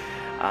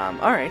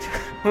 all right,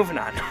 moving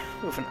on.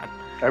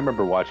 I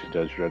remember watching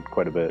Judge Dredd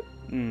quite a bit.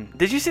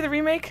 Did you see the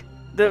remake?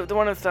 The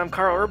one with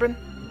Carl Urban?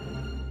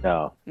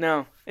 No.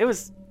 No, it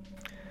was.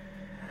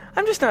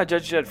 I'm just not a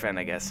Judge Dredd fan,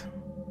 I guess.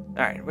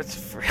 All right,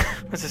 let's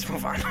just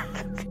move on.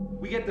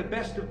 We get the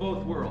best of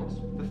both worlds.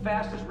 The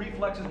fastest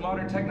reflexes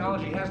modern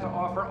technology has to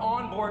offer,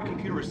 onboard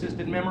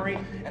computer-assisted memory,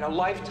 and a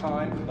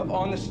lifetime of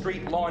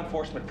on-the-street law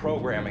enforcement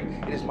programming.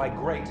 It is my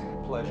great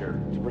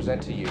pleasure to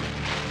present to you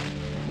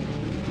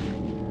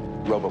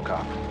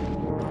RoboCop.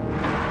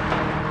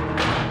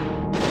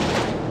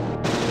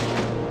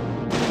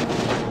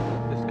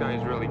 This guy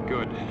is really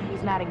good.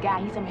 He's not a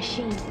guy, he's a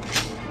machine.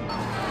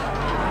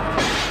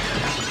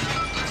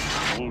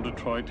 Old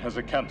Detroit has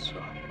a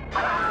cancer.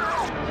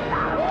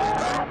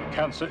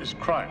 Cancer is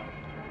crime.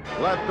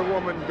 Let the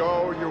woman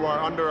go. You are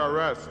under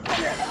arrest.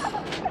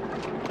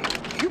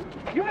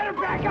 You better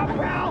back up,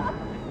 pal!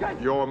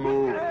 Your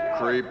move,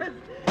 creep.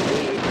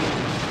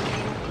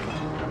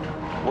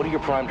 What are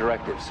your prime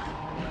directives?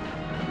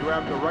 You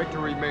have the right to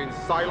remain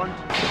silent.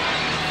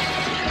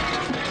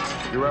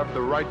 You have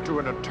the right to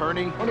an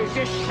attorney. What is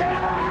this shit?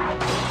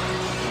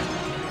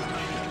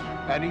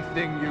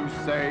 Anything you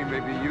say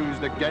may be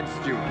used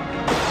against you.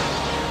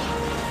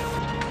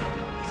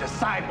 He's a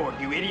cyborg,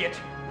 you idiot.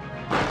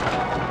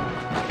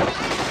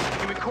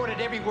 You recorded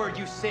every word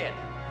you said.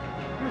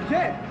 You're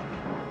dead.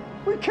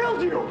 We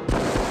killed you.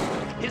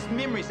 His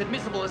memory's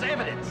admissible as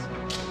evidence.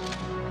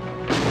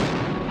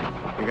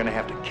 You're gonna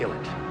have to kill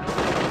it.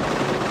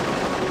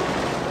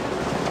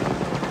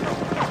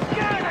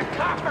 Get in the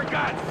car, for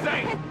God's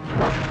sake!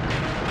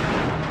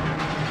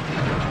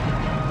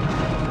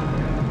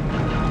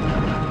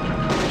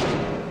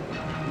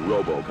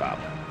 RoboCop,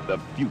 the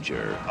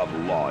future of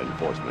law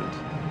enforcement.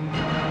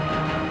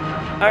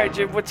 All right,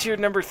 Jim, what's your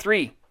number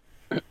 3?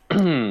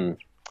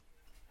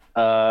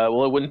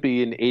 Well, it wouldn't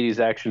be an 80s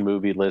action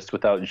movie list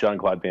without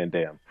Jean-Claude Van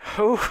Damme.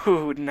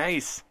 Oh,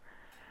 nice.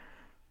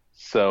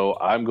 So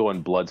I'm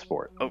going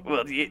Bloodsport. Oh,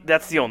 well,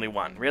 that's the only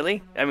one,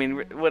 really? I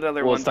mean, what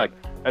other ones? Well, it's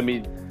not. I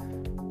mean,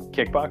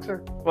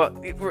 Kickboxer? Well,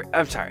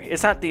 I'm sorry.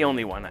 It's not the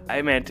only one.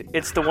 I meant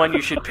it's the one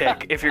you should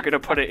pick if you're going to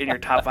put it in your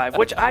top 5,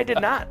 which I did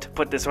not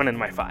put this one in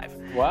my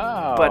 5.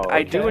 Wow. But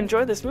I do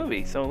enjoy this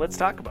movie, so let's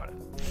talk about it.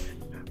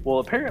 Well,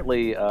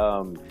 apparently,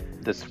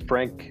 this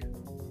Frank,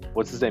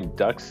 what's his name,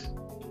 Dux?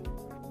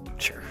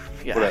 Sure.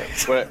 Yeah.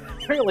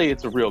 Apparently,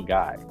 it's a real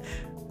guy.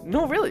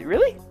 No, really?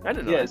 I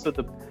didn't know. Yeah. that.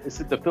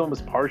 So the film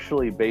is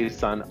partially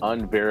based on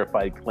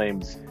unverified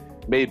claims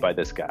made by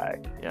this guy,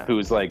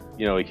 who's like,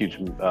 a huge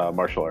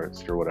martial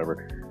artist or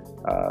whatever.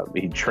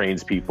 He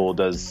trains people,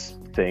 does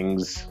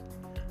things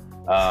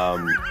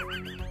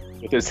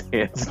with his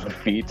hands and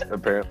feet,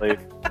 apparently.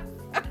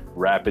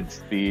 Rapid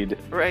speed.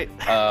 Right.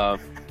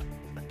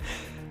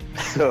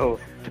 So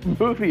the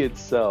movie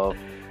itself,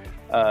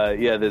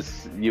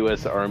 this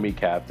U.S. Army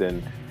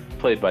captain,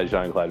 played by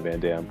Jean-Claude Van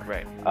Damme.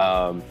 Right.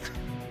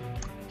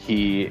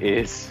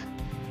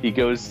 He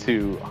goes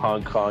to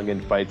Hong Kong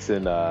and fights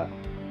in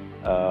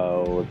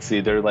let's see,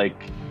 they're like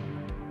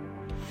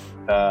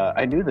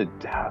I knew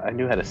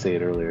how to say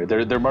it earlier.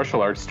 They're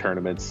martial arts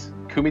tournaments.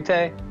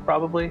 Kumite,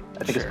 probably.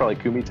 I think it's probably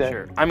Kumite.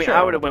 Sure. I mean,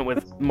 I would have went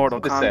with Mortal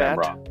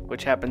Kombat,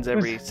 which happens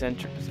every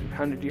century,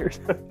 100 years.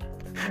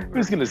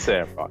 Who's gonna say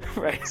I'm wrong?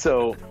 Right.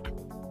 So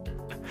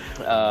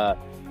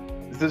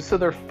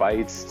they're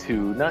fights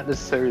to not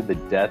necessarily the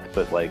death,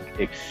 but like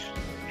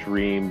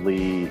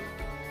extremely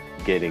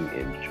getting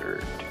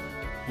injured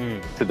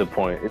to the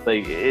point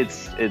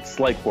it's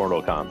like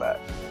Mortal Kombat.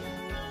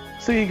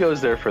 So he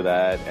goes there for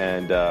that,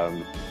 and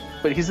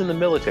but he's in the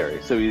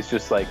military, so he's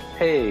just like,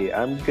 hey,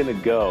 I'm gonna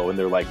go, and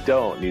they're like,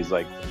 don't, and he's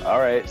like, all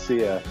right,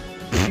 see ya.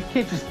 You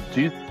can't just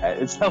do that.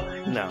 It's not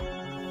like, no,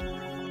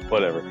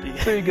 whatever.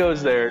 So he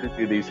goes there to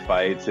do these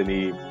fights, and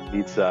he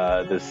meets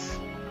this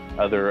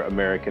other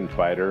American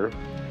fighter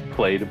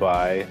played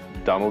by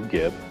Donald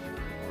Gibb,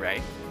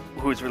 right?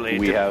 Who's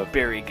related to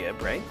Barry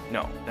Gibb, right?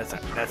 No, that's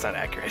not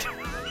accurate.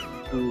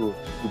 who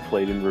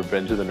played in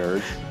Revenge of the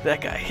Nerds.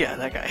 That guy, yeah,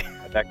 that guy.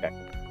 That guy.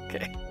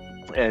 Okay.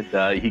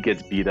 And he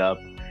gets beat up.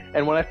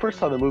 And when I first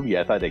saw the movie,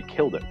 I thought they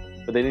killed him.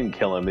 But they didn't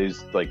kill him. They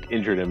just, like,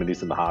 injured him, and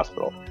he's in the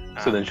hospital.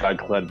 So then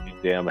Jean-Claude Van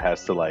Damme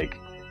has to, like,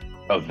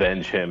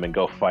 avenge him and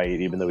go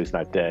fight, even though he's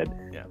not dead.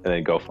 Yeah. And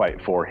then go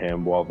fight for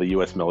him while the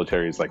U.S.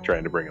 military is, like,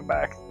 trying to bring him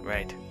back.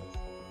 Right.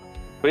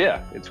 But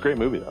yeah, it's a great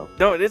movie, though.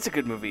 No, it's a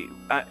good movie.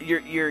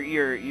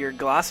 You're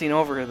glossing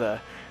over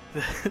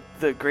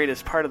the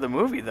greatest part of the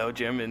movie, though,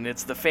 Jim, and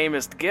it's the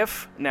famous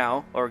GIF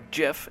now, or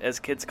GIF as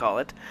kids call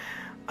it,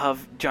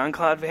 of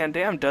Jean-Claude Van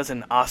Damme does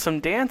an awesome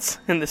dance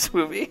in this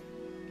movie.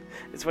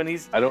 It's when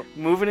he's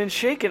moving and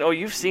shaking. Oh,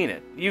 you've seen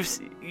it.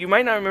 You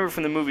might not remember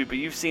from the movie, but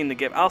you've seen the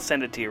GIF. I'll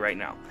send it to you right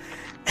now.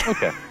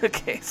 Okay.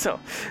 Okay, so,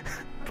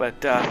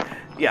 but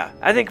yeah,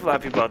 I think a lot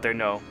of people out there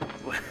know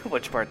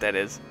which part that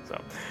is.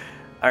 So,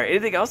 all right,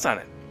 anything else on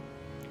it?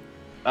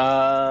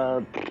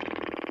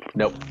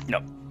 Nope.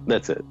 Nope.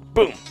 That's it.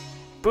 Boom.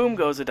 Boom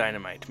goes the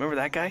dynamite. Remember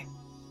that guy?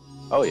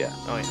 Oh, yeah.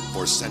 Oh, yeah.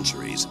 For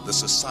centuries, the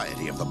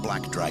Society of the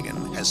Black Dragon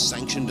has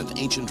sanctioned an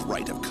ancient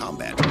rite of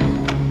combat,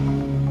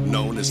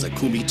 known as the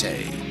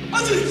Kumite,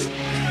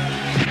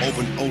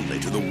 open only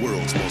to the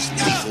world's most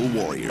lethal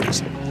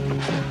warriors.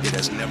 It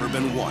has never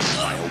been won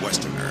by a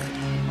Westerner.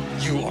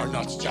 You are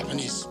not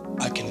Japanese.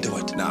 I can do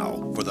it.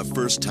 Now, for the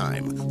first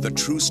time, the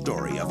true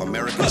story of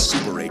America's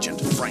super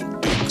agent,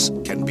 Frank Dukes,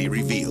 can be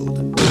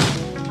revealed.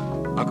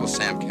 Uncle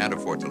Sam can't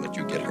afford to let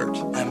you get hurt.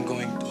 I'm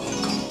going to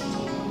Hong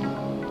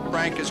Kong.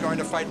 Frank is going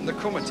to fight in the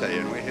Kumite,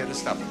 and we're here to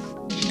stop him.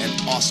 An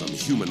awesome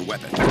human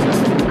weapon. It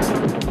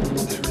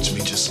hurts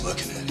me just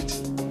looking at it.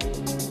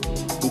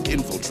 Who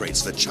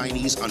infiltrates the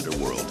Chinese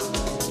underworld.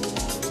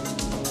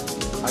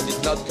 I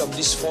did not come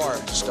this far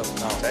to stop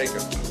now. Take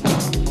him.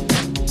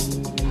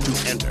 To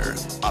enter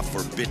a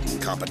forbidden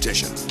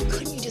competition.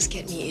 Couldn't you just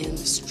get me in?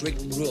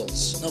 Strict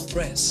rules, no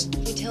press.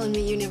 You telling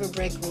me you never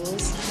break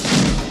rules?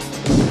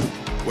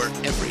 Where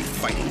every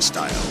fighting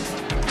style,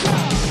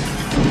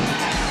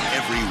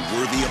 every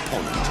worthy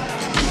opponent,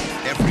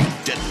 every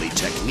deadly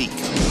technique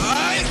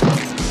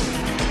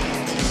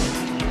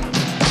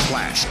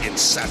clash in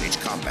savage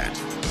combat.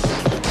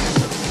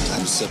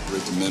 Time to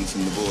separate the men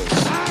from the boys.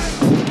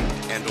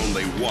 And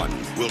only one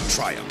will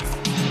triumph.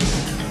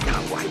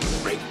 Now I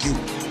will break you.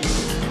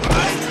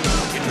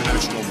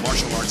 International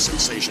martial arts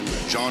sensation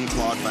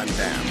Jean-Claude Van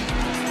Damme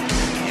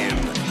in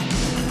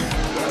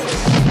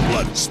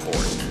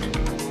Bloodsport.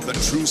 The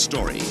true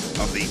story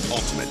of the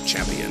ultimate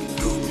champion.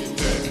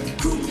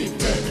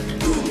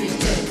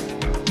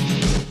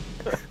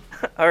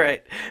 All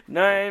right.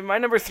 My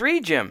number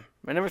 3, Jim.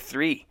 My number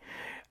 3.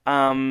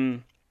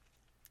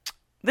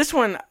 This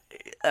one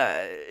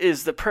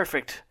is the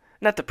perfect,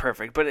 not the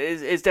perfect, but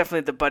is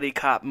definitely the buddy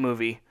cop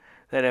movie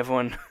that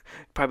everyone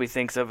probably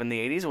thinks of in the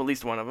 80s, well, at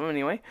least one of them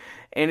anyway.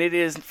 And it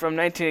is from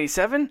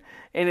 1987,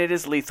 and it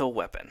is Lethal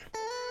Weapon.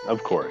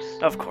 Of course.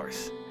 Of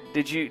course.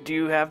 Do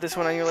you have this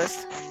one on your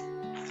list?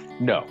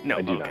 No,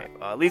 I do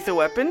not. Lethal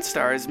Weapon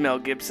stars Mel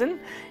Gibson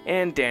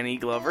and Danny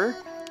Glover.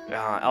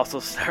 Also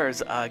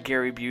stars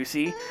Gary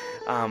Busey.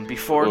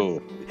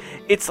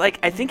 It's like,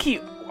 I think he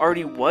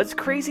already was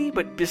crazy,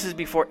 but this is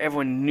before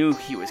everyone knew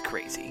he was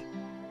crazy.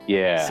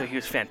 Yeah. So he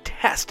was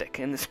fantastic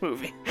in this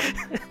movie.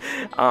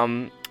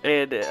 For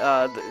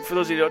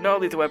those of you who don't know,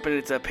 Lethal Weapon,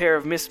 it's a pair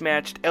of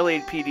mismatched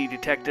LAPD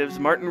detectives.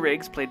 Martin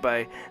Riggs, played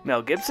by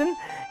Mel Gibson,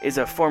 is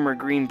a former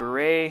Green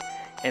Beret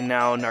and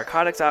now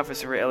narcotics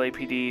officer for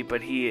LAPD,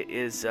 but he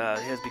has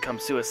become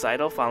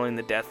suicidal following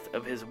the death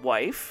of his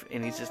wife,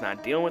 and he's just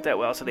not dealing with that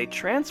well, so they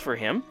transfer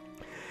him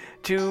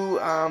to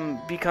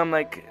become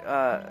like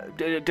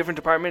a different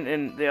department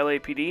in the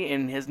LAPD,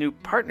 and his new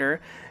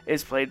partner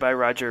is played by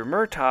Roger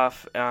Murtaugh,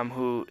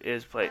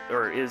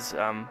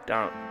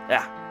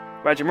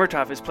 Roger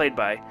Murtaugh is played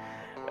by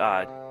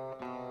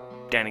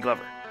Danny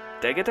Glover.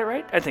 Did I get that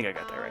right? I think I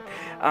got that right.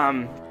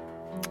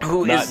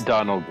 Not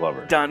Donald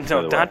Glover. Not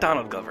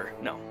Donald Glover.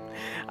 No.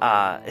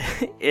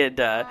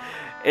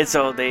 And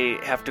so they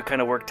have to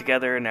kind of work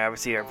together, and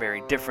obviously are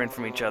very different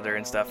from each other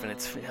and stuff. And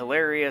it's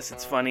hilarious.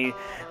 It's funny.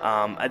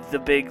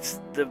 The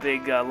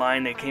big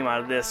line that came out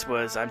of this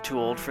was, "I'm too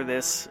old for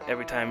this."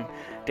 Every time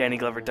Danny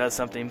Glover does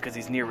something, because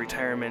he's near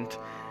retirement,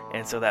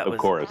 and so that was, of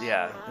course,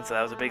 yeah. And so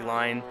that was a big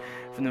line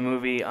from the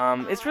movie.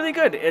 It's really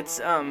good. It's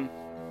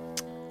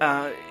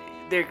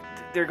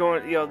they're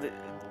going,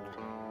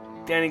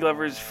 Danny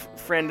Glover's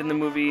friend in the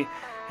movie,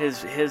 he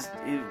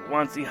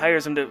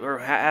hires him to, or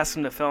asks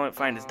him to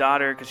find his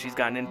daughter because she's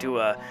gotten into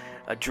a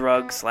a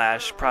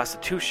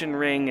drug/prostitution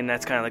ring, and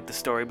that's kind of like the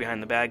story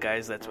behind the bad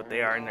guys. That's what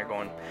they are, and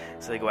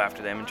so they go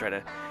after them and try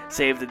to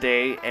save the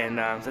day, and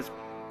that's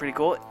pretty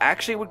cool.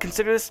 Actually, would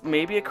consider this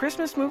maybe a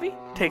Christmas movie.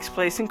 Takes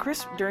place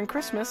during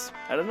Christmas.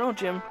 I don't know,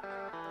 Jim.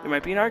 There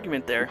might be an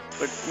argument there,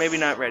 but maybe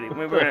not ready.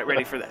 Maybe we're not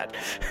ready for that.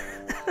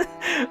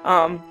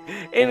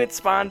 And it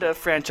spawned a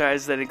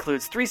franchise that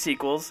includes 3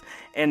 sequels,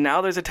 and now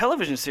there's a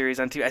television series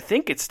on TV. I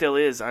think it still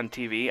is on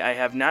TV. I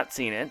have not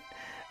seen it.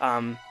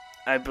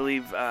 I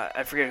believe,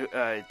 I forget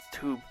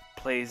who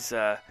plays,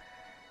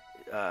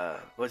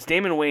 it's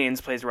Damon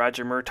Wayans plays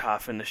Roger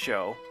Murtaugh in the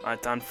show.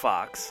 It's on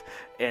Fox.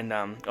 And,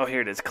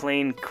 here it is.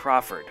 Clayne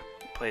Crawford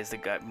plays the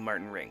guy,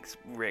 Martin Riggs.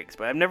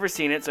 But I've never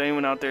seen it, so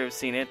anyone out there who's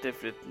seen it,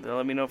 they'll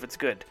let me know if it's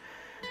good.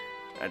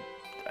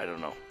 I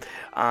don't know.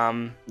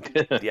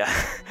 Yeah.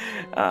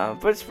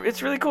 But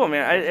it's really cool,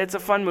 man. It's a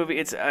fun movie.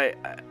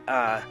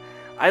 I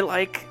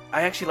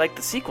actually like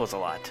the sequels a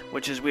lot,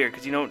 which is weird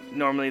because you don't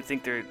normally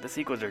think the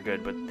sequels are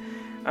good, but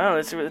I don't know,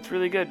 it's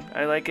really good.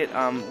 I like it.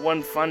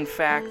 One fun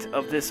fact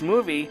of this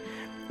movie: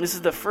 this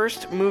is the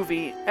first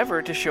movie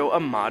ever to show a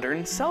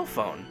modern cell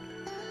phone.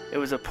 It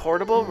was a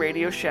portable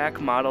Radio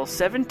Shack model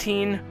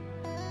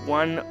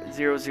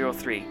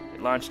 171003.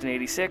 It launched in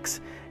 '86,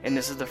 and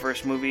this is the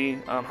first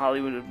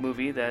Hollywood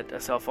movie that a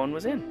cell phone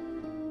was in.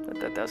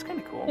 That was kind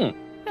of cool.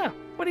 Yeah.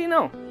 What do you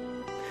know?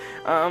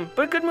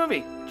 But a good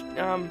movie.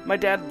 My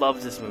dad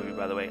loves this movie,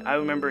 by the way. I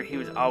remember he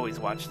was always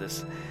watch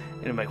this,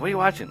 and I'm like, "What are you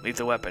watching?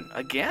 Lethal Weapon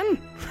again?"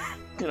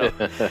 But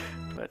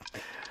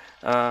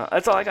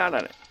that's all I got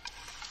on it.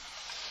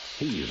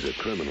 He's a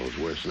criminal's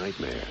worst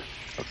nightmare.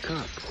 A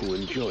cop who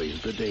enjoys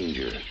the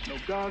danger. No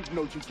guns,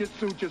 no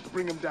jiu-jitsu, just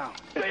bring him down.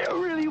 Do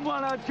you really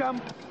want to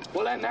jump?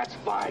 Well, then that's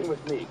fine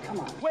with me.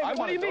 Come on. Wait,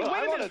 what do you mean?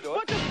 Wait a minute.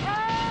 What the...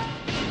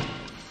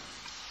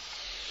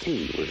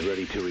 He was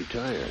ready to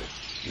retire.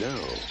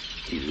 Now,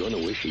 he's gonna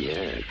wish he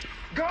had.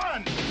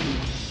 Gun!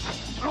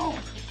 Oh!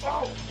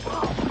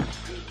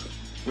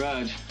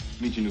 Raj,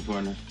 meet your new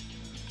partner.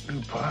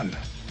 New partner?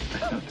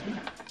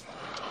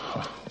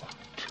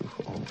 Too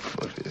old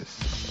for this.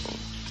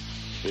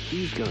 If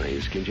these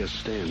guys can just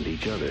stand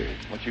each other.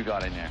 What you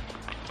got in there?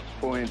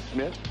 4-inch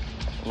Smith?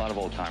 A lot of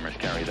old-timers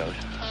carry those.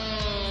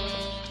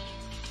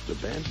 The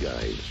bad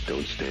guys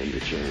don't stand a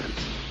chance.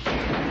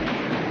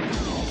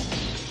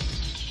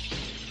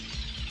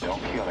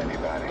 Don't kill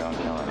anybody. Don't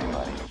tell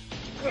anybody.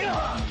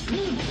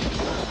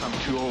 I'm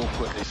too old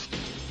for this.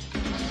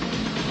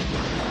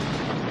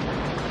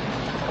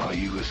 Are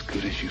you as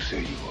good as you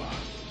say you are?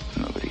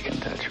 Nobody can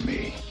touch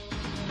me.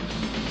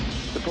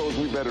 Suppose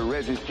we better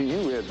register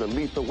you as a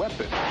lethal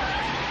weapon.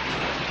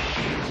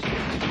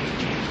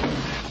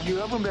 You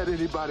ever met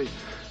anybody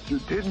you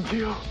didn't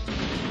kill?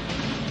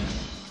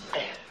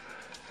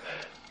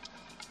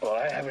 Well,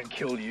 I haven't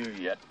killed you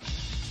yet.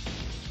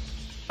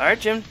 All right,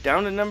 Jim,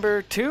 down to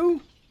number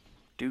 2.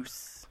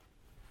 Deuce.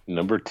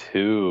 Number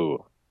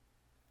 2.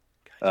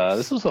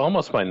 This was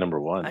almost my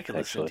number 1. I could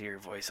listen to your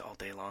voice all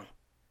day long.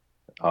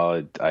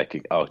 I'll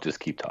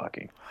just keep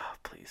talking. Oh,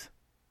 please.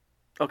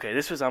 Okay,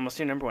 this was almost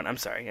your number 1. I'm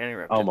sorry, I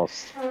interrupted.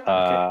 Almost.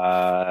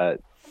 Okay.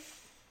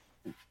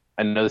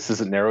 I know this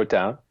isn't narrowed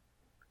down,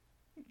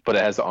 but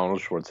it has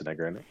Arnold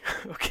Schwarzenegger in it.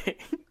 Okay.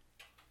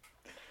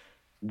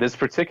 This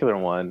particular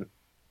one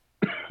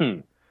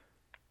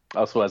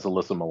also has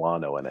Alyssa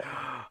Milano in it.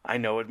 I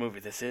know what movie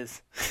this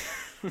is.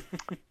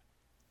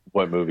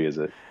 What movie is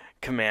it?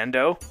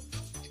 Commando.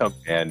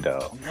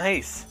 Commando.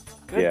 Nice.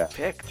 Good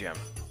pick, Jim.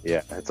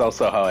 Yeah, it's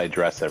also how I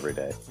dress every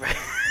day.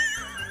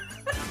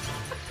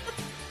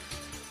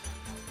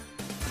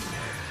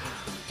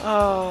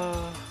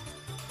 Oh.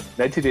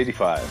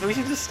 1985. We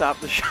should just stop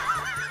the show.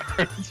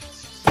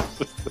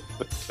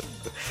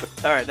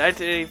 All right,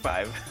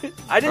 1985.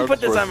 I didn't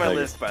put this on my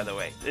list, by the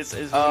way. This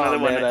is another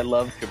one. I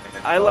love Commando.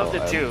 I loved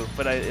it too,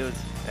 but I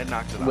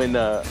knocked it off.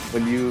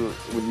 When you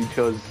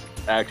chose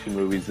action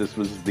movies, this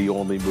was the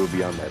only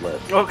movie on my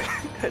list. Okay,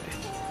 good.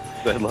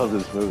 I love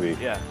this movie.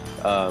 Yeah.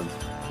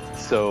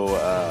 So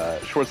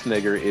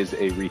Schwarzenegger is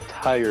a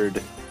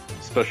retired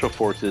Special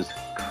Forces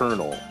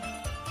colonel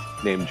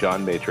named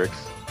John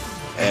Matrix,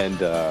 and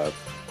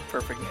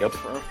perfect. Yep.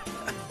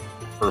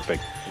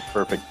 Perfect.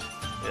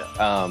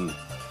 Yeah.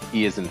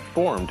 He is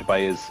informed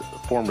by his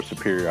former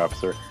superior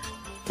officer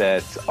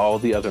that all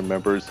the other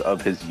members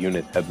of his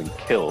unit have been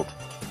killed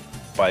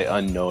by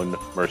unknown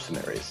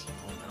mercenaries.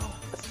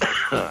 Oh,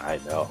 no. I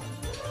know.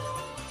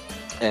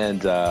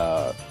 And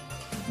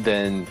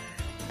then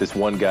this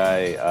one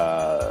guy,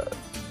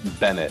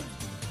 Bennett,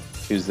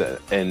 who's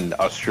an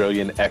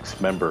Australian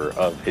ex-member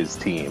of his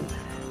team,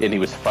 and he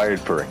was fired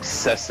for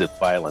excessive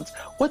violence.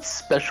 What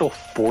special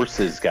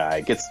forces guy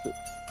gets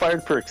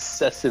fired for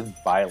excessive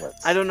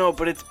violence? I don't know,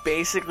 but it's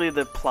basically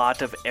the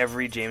plot of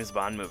every James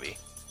Bond movie.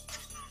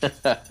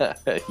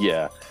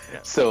 Yeah.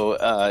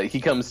 So he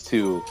comes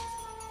to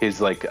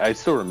his, I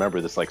still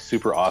remember this,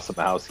 super awesome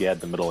house he had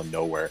in the middle of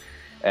nowhere.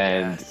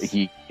 And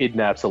he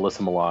kidnaps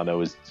Alyssa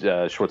Milano, his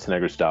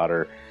Schwarzenegger's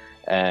daughter.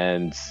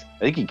 And I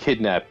think he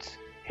kidnapped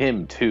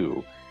him,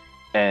 too.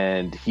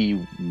 and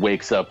he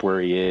wakes up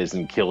where he is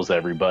and kills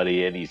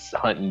everybody, and he's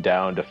hunting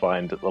down to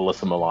find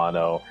Alyssa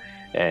Milano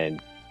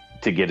and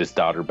to get his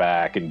daughter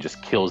back, and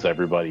just kills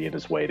everybody in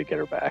his way to get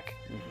her back.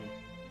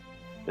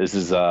 Mm-hmm. This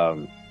is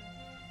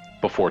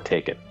before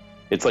Taken.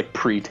 It's like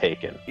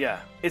pre-Taken.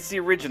 Yeah, it's the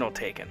original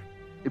Taken.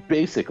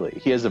 Basically,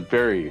 he has a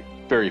very,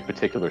 very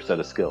particular set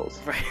of skills.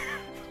 Right.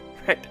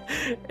 Right.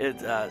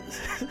 It,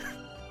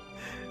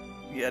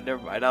 yeah,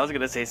 never mind. I was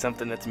going to say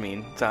something that's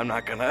mean, so I'm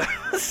not going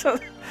to. So,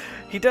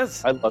 he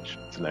does. I love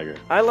Schwarzenegger.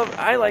 I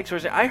like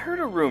Schwarzenegger. I heard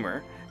a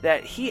rumor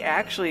that he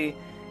actually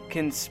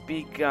can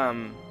speak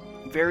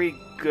very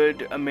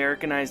good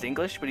Americanized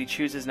English, but he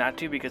chooses not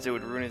to because it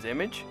would ruin his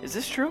image. Is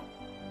this true?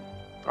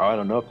 Oh, I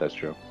don't know if that's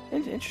true.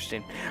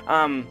 Interesting.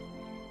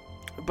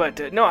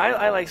 But no,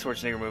 I like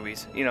Schwarzenegger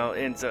movies, you know,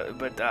 and so,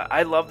 but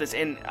I love this,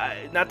 and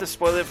not to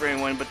spoil it for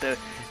anyone, but the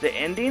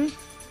ending,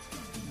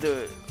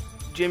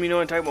 Jim, you know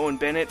what I'm talking about when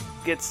Bennett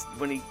gets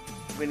when he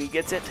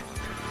gets it.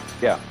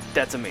 Yeah.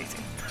 That's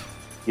amazing.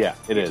 Yeah,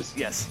 it is.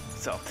 Yes.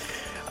 So,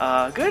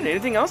 good.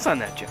 Anything else on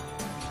that, Jim?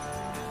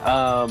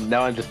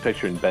 Now I'm just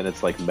picturing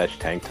Bennett's like mesh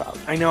tank top.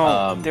 I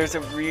know. There's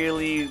a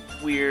really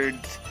weird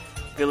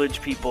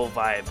Village People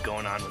vibe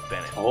going on with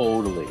Bennett.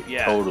 Totally.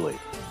 Yeah. Totally.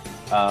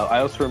 I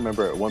also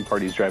remember at one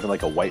part he's driving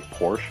like a white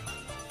Porsche,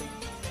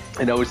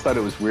 and I always thought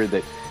it was weird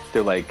that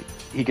they're like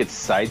he gets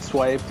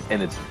sideswiped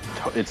and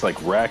it's like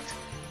wrecked,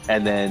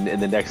 and then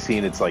in the next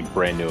scene it's like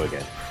brand new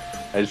again.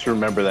 I just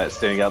remember that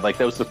standing out. Like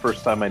that was the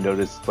first time I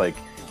noticed like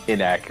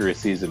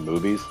inaccuracies in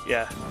movies.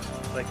 Yeah,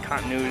 like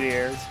continuity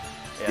errors.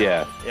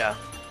 Yeah.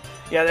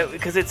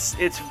 Because it's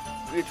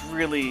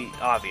really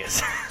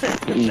obvious.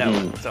 That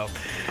one. So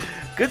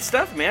good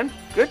stuff, man.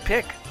 Good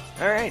pick.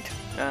 All right,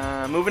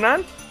 moving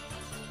on.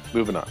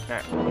 Moving on.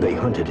 Right. They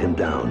hunted him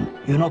down.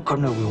 You know,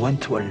 Colonel, we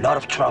went to a lot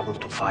of trouble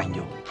to find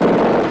you.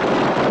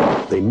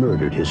 They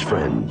murdered his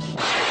friends.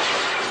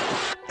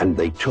 And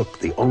they took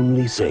the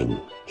only thing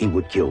he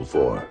would kill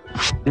for.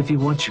 If you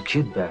want your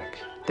kid back,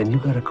 then you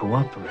gotta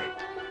cooperate.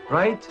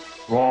 Right?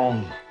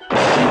 Wrong.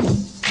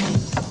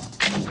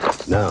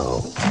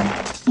 Now,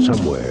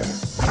 somewhere,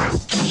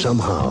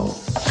 somehow,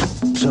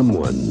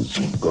 someone's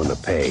gonna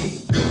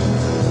pay.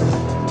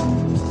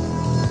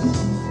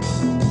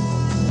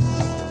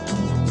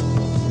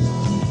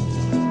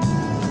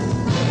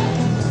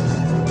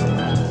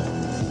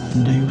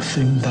 Do you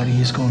think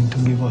Daddy is going to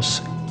give us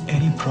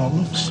any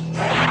problems?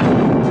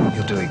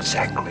 You'll do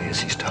exactly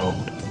as he's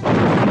told.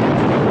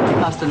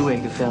 Hasta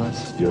luego,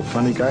 fellas. You're a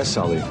funny guy,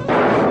 Sully.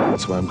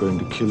 That's why I'm going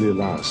to kill you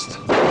last.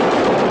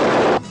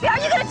 Are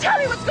you gonna tell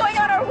me what's going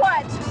on or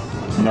what?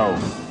 No.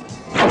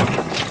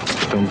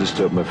 Don't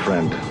disturb my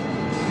friend.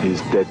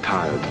 He's dead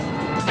tired.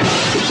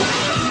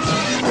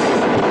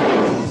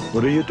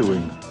 What are you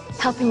doing?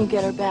 Helping you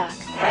get her back.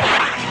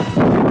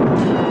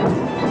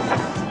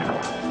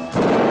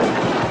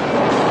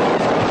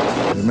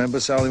 Remember,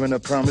 Sally, when I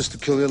promised to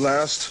kill you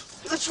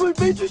last? That's what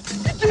Major,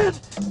 you did.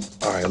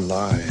 I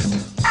lied.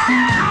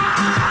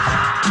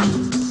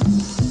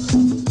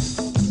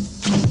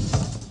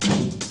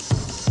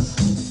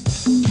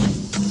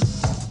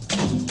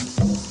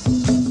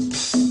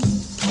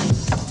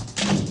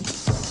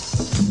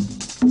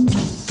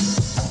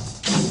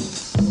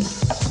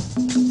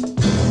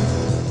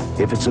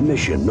 If it's a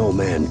mission no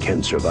man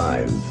can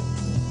survive,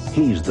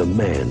 he's the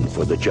man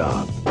for the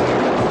job.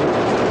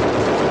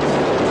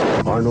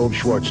 Arnold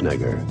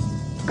Schwarzenegger,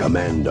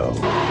 Commando.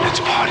 Let's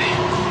party.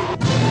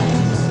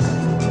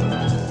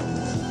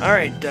 All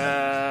right,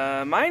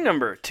 my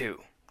number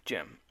 2,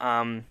 Jim.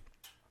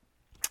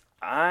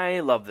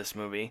 I love this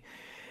movie,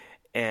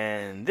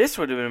 and this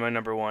would have been my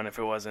number 1 if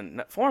it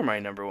wasn't for my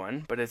number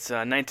 1. But it's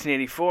a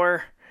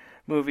 1984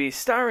 movie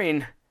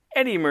starring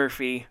Eddie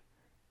Murphy,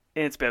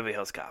 and it's Beverly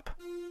Hills Cop.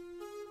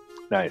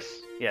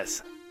 Nice.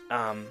 Yes.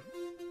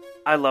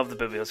 I love the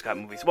Beverly Hills Cop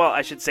movies. Well,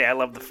 I should say I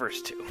love the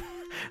first 2.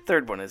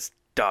 Third one is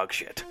dog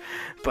shit.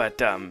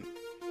 But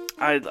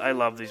I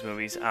love these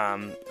movies.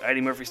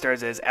 Eddie Murphy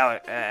stars as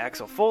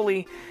Axel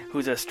Foley,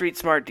 who's a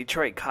street-smart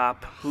Detroit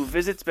cop who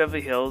visits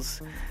Beverly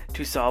Hills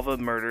to solve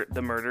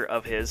the murder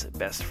of his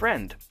best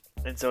friend.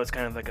 And so it's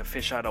kind of like a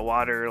fish out of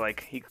water.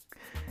 Like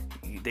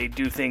they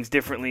do things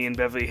differently in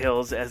Beverly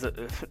Hills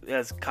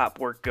as cop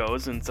work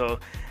goes, and so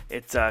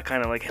it's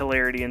kind of like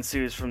hilarity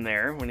ensues from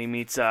there when he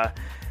meets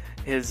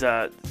his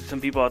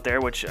some people out there,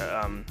 which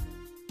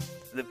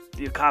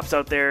the cops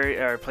out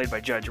there are played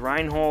by Judge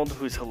Reinhold,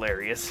 who's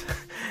hilarious,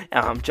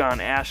 John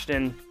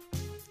Ashton,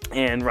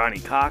 and Ronnie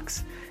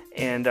Cox,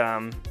 and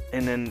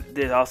then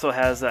it also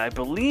has I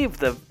believe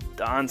the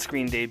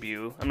on-screen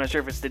debut. I'm not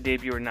sure if it's the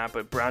debut or not,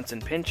 but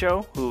Bronson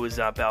Pinchot, who was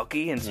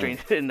Balky in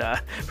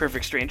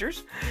Perfect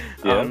Strangers,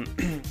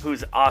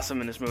 who's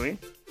awesome in this movie.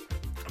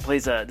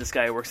 Plays this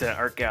guy who works at an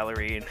art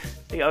gallery, and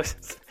he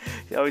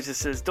always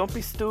just says, "Don't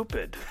be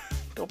stupid,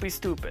 don't be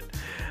stupid."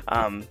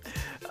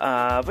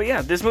 But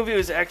yeah, this movie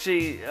was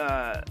actually.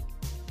 I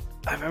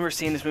remember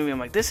seeing this movie. I'm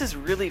like, this is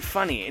really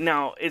funny.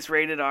 Now it's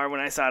rated R. When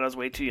I saw it, I was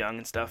way too young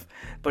and stuff.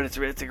 But it's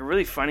like a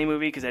really funny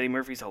movie because Eddie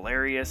Murphy's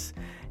hilarious,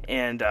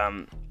 and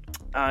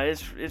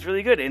is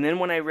really good. And then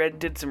when I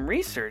did some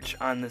research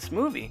on this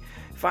movie,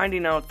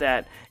 finding out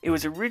that it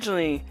was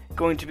originally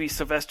going to be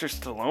Sylvester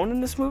Stallone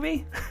in this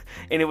movie,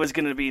 and it was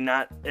going to be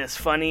not as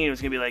funny. It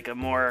was going to be like a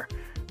more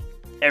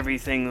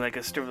everything like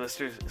a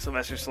Sylvester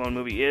Stallone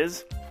movie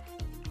is,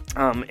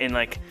 and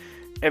like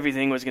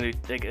everything was going to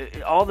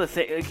like all the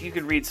things. Like, you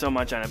could read so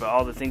much on it, but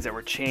all the things that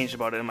were changed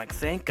about it. I'm like,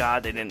 thank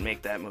God they didn't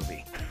make that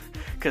movie,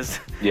 because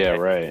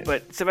right.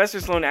 But Sylvester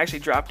Stallone actually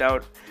dropped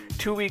out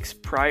 2 weeks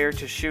prior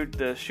to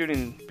the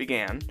shooting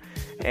began,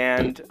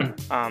 and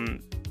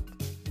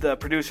the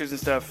producers and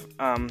stuff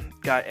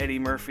got Eddie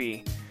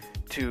Murphy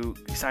to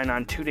sign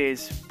on 2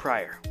 days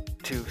prior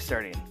to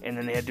starting, and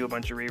then they had to do a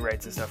bunch of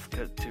rewrites and stuff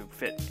to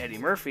fit Eddie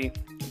Murphy,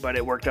 but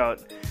it worked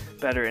out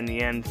better in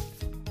the end.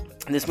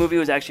 And this movie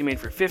was actually made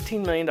for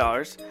 $15 million,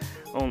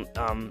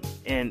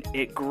 and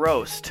it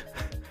grossed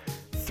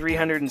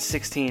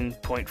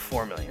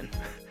 $316.4 million.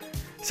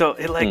 So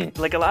it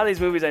like a lot of these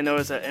movies I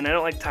notice, and I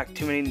don't like to talk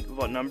too many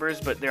about numbers,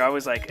 but they're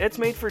always like, it's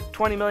made for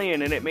 $20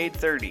 million and it made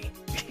 30.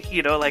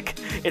 You know, like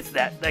it's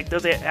that, like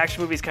those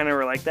action movies kind of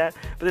were like that,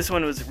 but this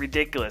one was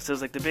ridiculous. It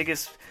was like the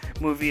biggest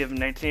movie of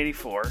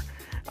 1984.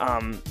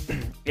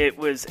 It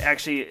was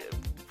actually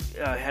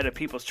had a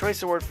People's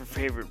Choice Award for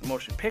favorite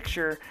motion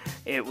picture.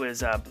 It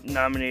was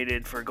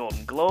nominated for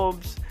Golden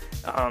Globes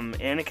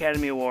and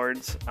Academy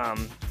Awards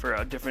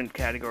for different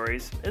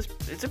categories.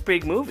 It's a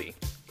big movie.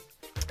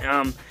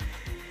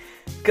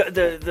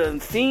 The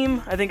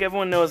theme, I think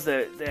everyone knows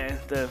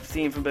the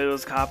theme from Beverly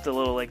Hills Cop, the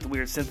little like the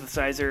weird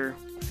synthesizer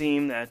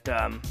theme that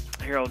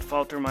Harold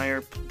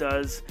Faltermeyer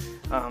does.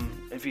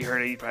 If you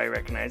heard it, you probably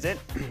recognize it.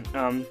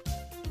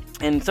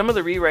 And some of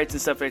the rewrites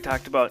and stuff they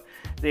talked about,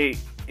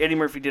 Eddie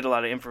Murphy did a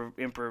lot of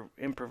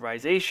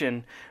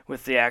improvisation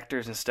with the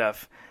actors and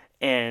stuff,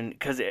 and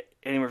because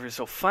Eddie Murphy was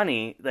so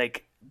funny,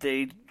 like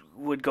they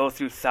would go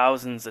through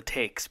thousands of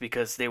takes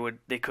because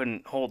they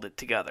couldn't hold it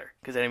together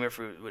because Eddie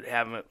Murphy would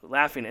have them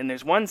laughing. And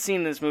there's one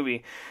scene in this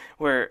movie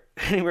where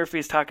Eddie Murphy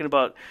is talking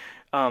about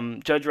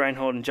Judge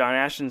Reinhold and John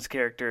Ashton's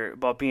character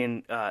about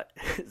being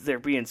they're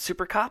being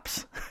super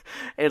cops,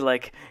 and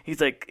like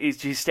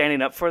he's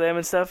standing up for them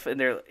and stuff.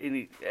 And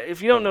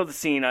if you don't know the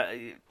scene,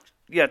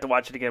 you have to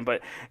watch it again.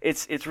 But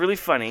it's really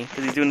funny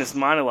because he's doing this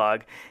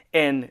monologue,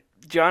 and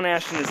John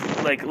Ashton is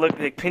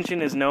like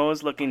pinching his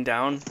nose, looking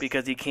down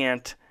because he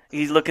can't.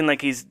 He's looking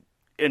like he's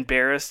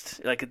embarrassed,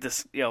 like at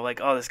this,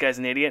 like, oh, this guy's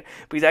an idiot.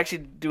 But he's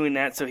actually doing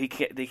that so they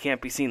can't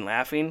be seen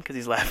laughing because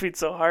he's laughing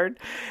so hard.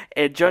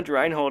 And Judge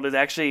Reinhold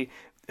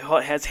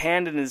has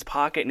hand in his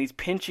pocket and he's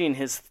pinching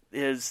his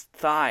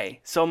thigh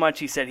so much.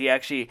 He said he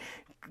actually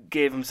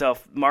gave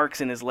himself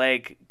marks in his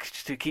leg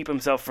to keep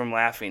himself from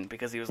laughing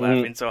because he was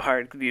laughing so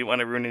hard because he didn't want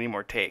to ruin any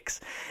more takes.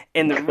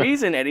 And the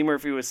reason Eddie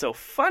Murphy was so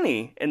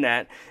funny in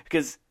that,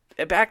 because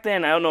back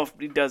then, I don't know if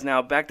he does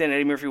now, back then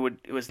Eddie Murphy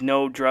it was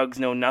no drugs,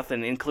 no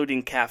nothing,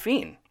 including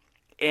caffeine.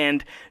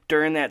 And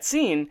during that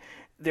scene,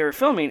 they were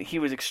filming, he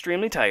was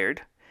extremely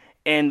tired,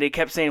 and they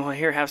kept saying, well,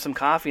 here, have some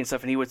coffee and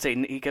stuff, and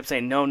he kept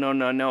saying, no, no,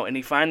 no, no, and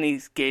he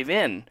finally gave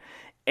in,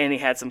 and he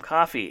had some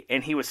coffee,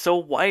 and he was so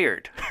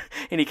wired,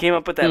 and he came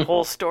up with that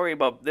whole story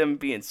about them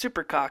being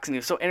super cocks, and he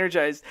was so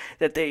energized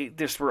that they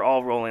just were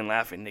all rolling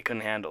laughing, they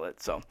couldn't handle it,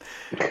 so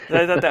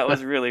I thought that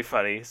was really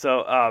funny.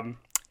 So,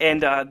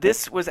 and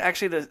this was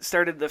actually this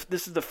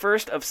is the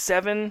first of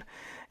 7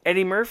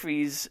 Eddie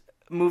Murphy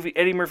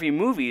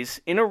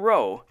movies in a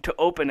row to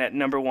open at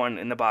 #1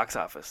 in the box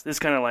office. This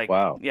kind of like,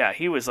 wow. Yeah,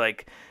 he was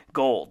like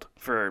gold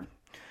for,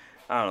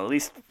 I don't know, at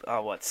least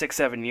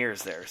 6-7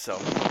 years there. So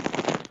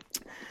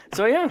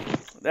yeah,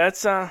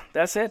 that's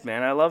it,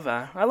 man. I love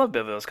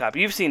Beverly Hills Cop.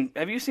 Have you seen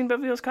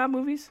Beverly Hills Cop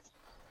movies?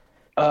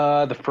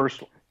 The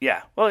first one.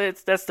 Yeah, well,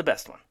 that's the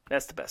best one.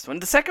 That's the best one.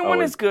 The second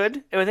one is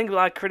good. I think a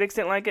lot of critics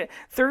didn't like it.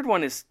 Third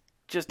one is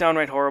just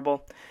downright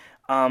horrible.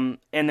 And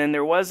then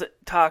there was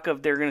talk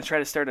of they're going to try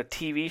to start a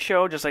TV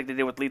show, just like they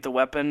did with Lethal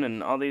Weapon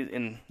and all these.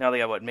 And now they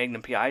got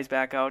Magnum PI's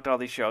back out, all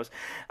these shows.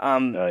 Oh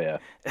yeah.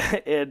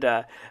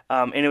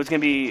 And it was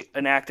going to be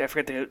an actor. I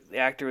forget the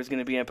actor was going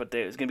to be in it, but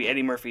it was going to be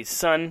Eddie Murphy's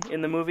son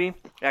in the movie,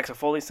 Axel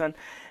Foley's son.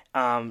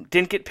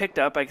 Didn't get picked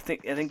up. I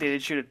think they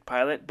did shoot a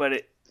pilot,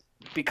 but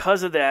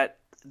because of that,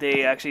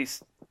 they actually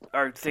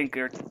are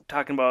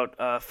talking about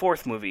a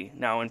 4th movie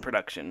now in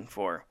production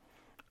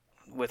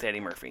with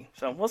Eddie Murphy.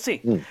 So we'll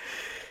see.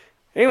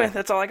 Anyway,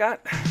 that's all I got.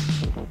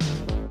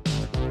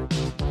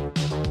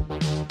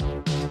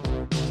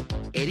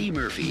 Eddie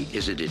Murphy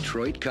is a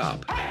Detroit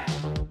cop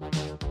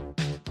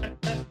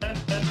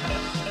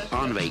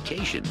on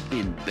vacation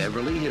in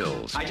Beverly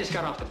Hills. I just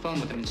got off the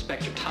phone with an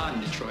Inspector Todd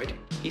in Detroit.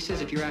 He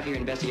says if you're out here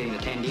investigating the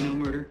Tandino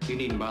murder, you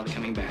needn't bother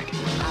coming back.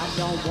 I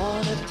don't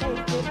want to take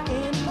it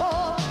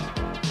anymore.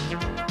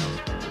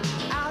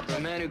 For a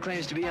man who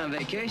claims to be on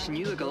vacation,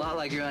 you look a lot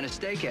like you're on a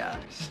stakeout.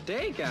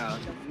 Stakeout?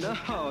 No.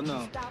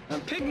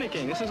 I'm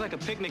picnicking. This is like a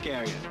picnic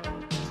area.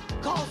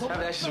 I have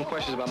to ask you some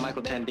questions about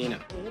Michael Tandino.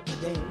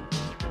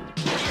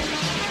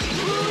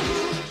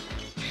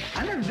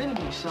 I've never been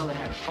to a cell that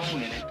had a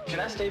phone in it. Can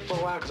I stay for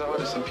a while? Because I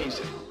ordered some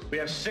pizza. We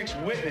have 6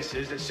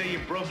 witnesses that say you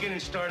broke in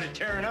and started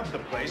tearing up the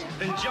place,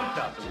 then jumped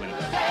out the window.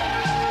 May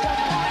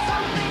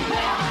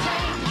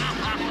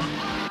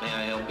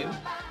I help you?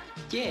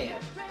 Yeah.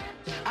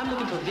 I'm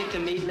looking for Victor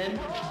Maitland.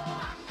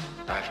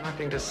 I have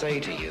nothing to say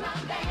to you.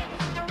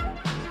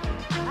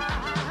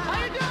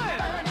 How you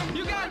doing?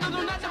 You guys don't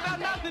know nothing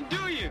about nothing,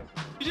 do you?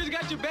 You just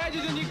got your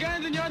badges and your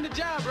guns and you're on the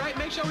job, right?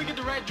 Make sure we get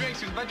the right drinks,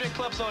 because if I drink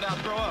club soda, I'll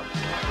throw up.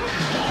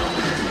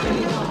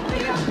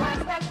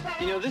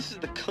 You know, this is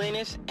the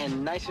cleanest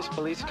and nicest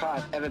police car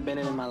I've ever been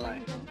in my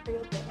life.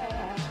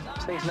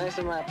 This thing's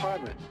nicer than my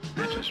apartment.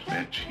 Let us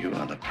bet you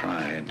are the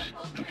pride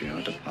of your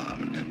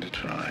department in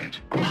Detroit.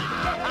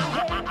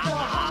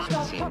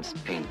 It seems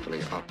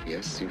painfully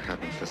obvious you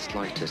haven't the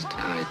slightest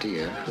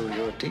idea who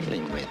you're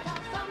dealing with.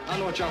 I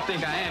know what y'all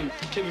think I am.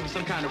 Kill me with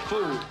some kind of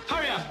food.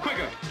 Hurry up,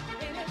 quicker!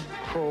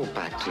 Crawl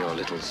back to your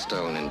little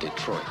stone in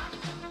Detroit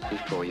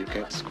before you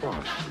get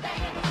squashed.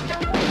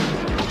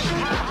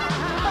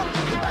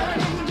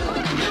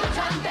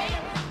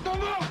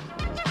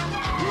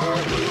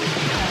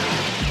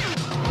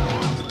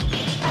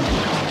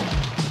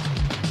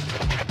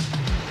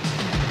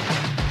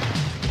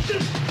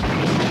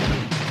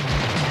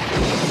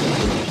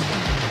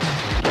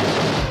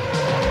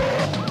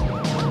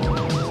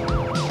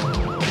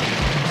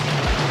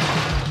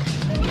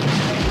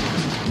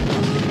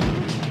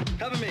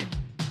 Cover me.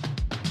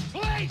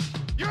 Police!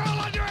 You're all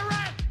under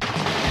arrest!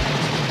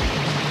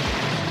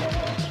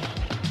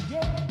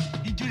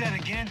 You do that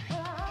again,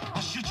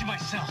 I'll shoot you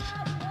myself.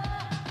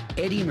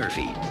 Eddie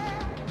Murphy,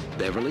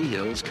 Beverly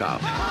Hills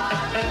Cop.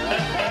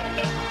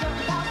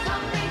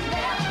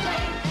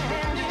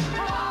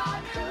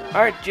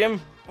 All right, Jim.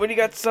 What do you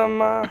got?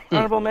 Some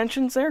honorable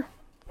mentions there?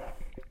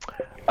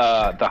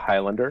 The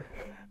Highlander.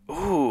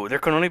 Ooh, there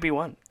can only be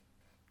one.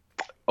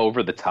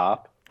 Over the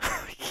Top.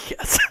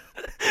 Yes.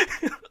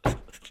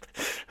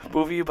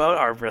 Movie about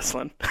arm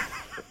wrestling.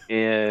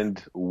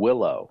 And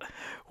Willow.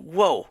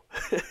 Whoa.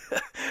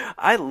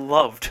 I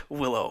loved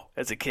Willow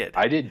as a kid.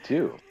 I did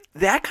too.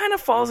 That kind of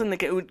falls in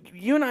the...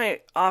 You and I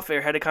off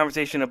air had a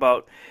conversation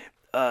about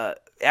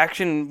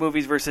action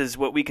movies versus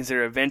what we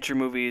consider adventure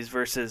movies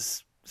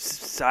versus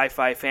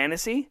sci-fi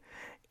fantasy.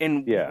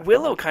 And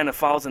Willow kind of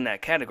falls in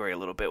that category a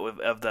little bit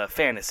of the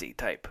fantasy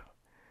type.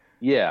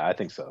 Yeah, I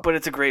think so. But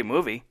it's a great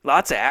movie.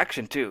 Lots of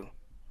action, too.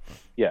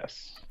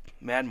 Yes.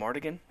 Mad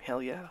Mardigan?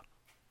 Hell yeah.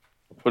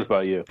 What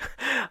about you?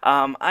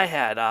 I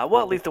had,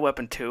 Lethal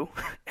Weapon 2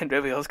 and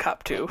Beverly Hills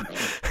Cop 2.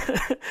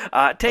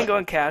 Tango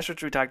and Cash,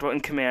 which we talked about,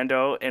 and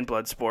Commando and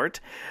Bloodsport.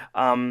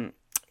 And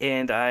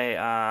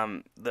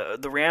I,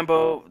 the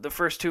Rambo, the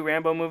first 2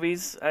 Rambo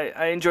movies,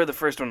 I enjoyed the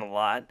first one a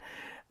lot.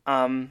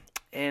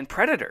 And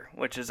Predator,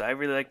 which is, I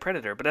really like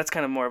Predator, but that's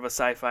kind of more of a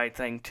sci-fi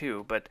thing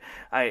too. But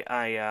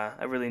I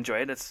really enjoy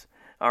it. It's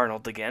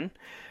Arnold again.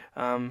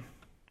 But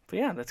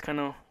yeah, that's kind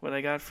of what I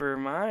got for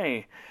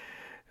my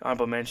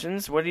honorable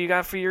mentions. What do you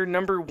got for your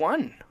number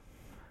 1?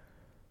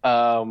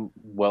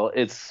 Well,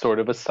 it's sort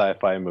of a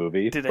sci-fi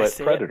movie, but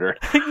Predator.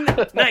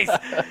 Nice.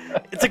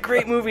 It's a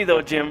great movie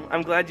though, Jim.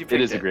 I'm glad you picked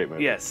it. It is a great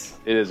movie. Yes.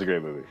 It is a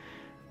great movie.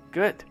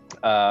 Good.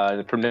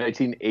 From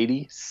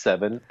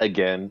 1987,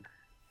 again,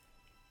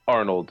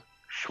 Arnold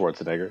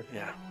Schwarzenegger.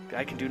 Yeah,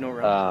 I can do no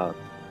wrong.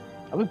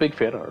 I'm a big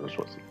fan of Arnold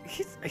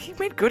Schwarzenegger. He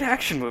made good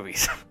action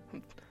movies.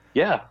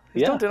 Yeah.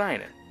 He's still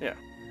denying it. Yeah.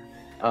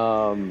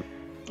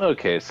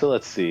 Okay, so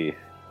let's see.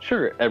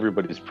 Sure,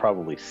 everybody's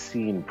probably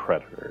seen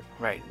Predator.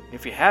 Right.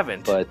 If you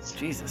haven't, but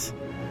Jesus.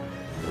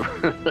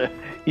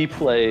 He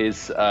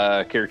plays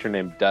a character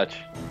named Dutch.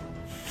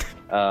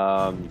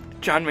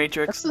 John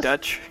Matrix,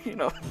 Dutch,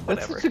 whatever.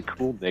 That's such a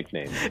cool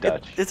nickname,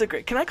 Dutch. It's a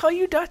great... Can I call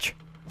you Dutch?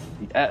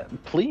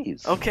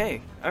 Please.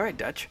 Okay. All right,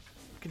 Dutch.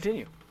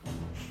 Continue.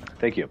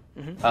 Thank you.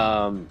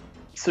 Mm-hmm.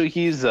 So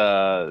he's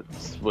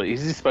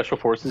he Special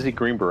Forces? Is he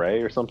Green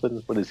Beret or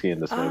something? What is he in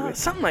this movie?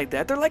 Something like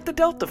that. They're like the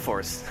Delta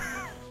Force.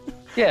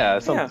 Yeah,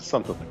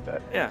 something like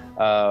that. Yeah.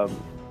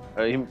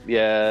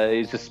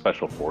 He's just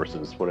Special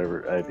Forces,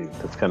 whatever. I mean,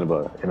 that's kind of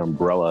an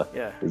umbrella,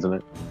 isn't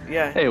it?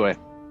 Yeah. Anyway,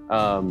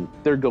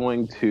 they're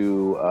going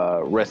to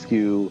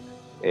rescue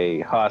a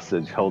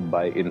hostage held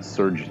by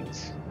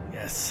insurgents.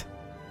 Yes.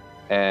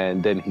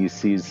 And then he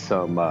sees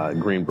some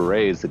Green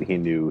Berets that he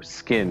knew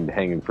skinned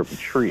hanging from a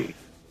tree.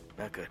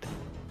 Not good.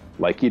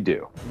 Like you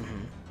do. Mm-hmm.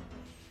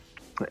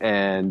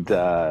 And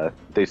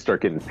they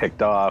start getting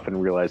picked off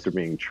and realize they're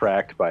being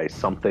tracked by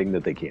something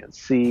that they can't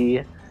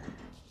see.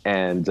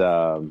 And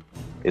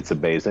it's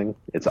amazing.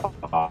 It's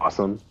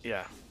awesome.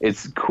 Yeah.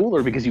 It's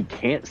cooler because you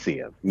can't see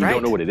him. You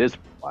don't know what it is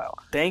for a while.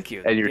 Thank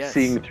you. And you're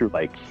seeing through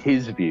like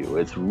his view.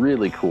 It's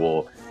really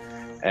cool.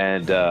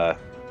 And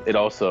it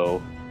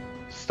also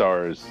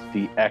stars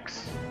the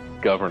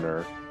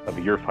ex-governor of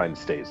your fine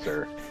state,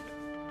 sir,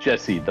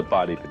 Jesse the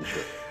Body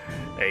Ventura.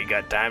 Hey,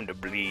 got time to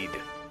bleed.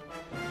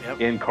 Yep.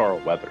 And Carl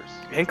Weathers.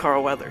 And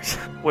Carl Weathers,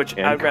 which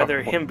I'd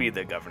rather him be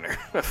the governor.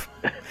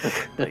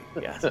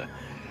 Yes.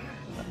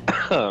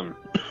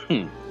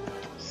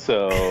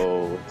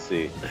 So, let's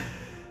see.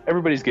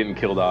 Everybody's getting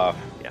killed off.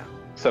 Yeah.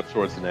 Except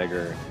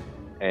Schwarzenegger.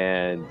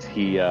 And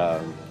he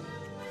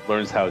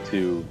learns how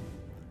to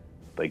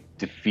like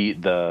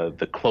defeat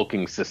the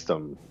cloaking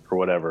system or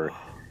whatever,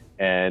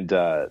 and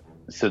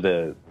so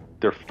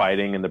they're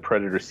fighting, and the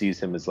Predator sees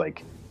him as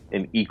like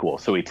an equal,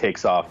 so he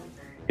takes off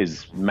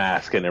his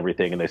mask and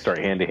everything, and they start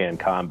hand-to-hand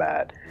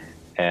combat,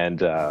 and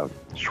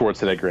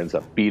Schwarzenegger ends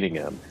up beating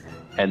him,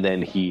 and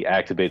then he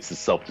activates the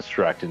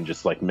self-destruct and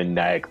just like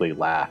maniacally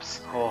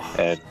laughs,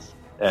 and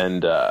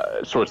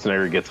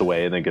Schwarzenegger gets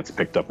away and then gets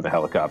picked up in a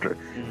helicopter.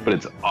 But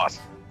it's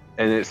awesome,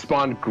 and it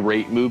spawned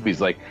great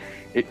movies. Like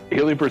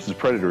Alien vs.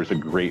 Predator is a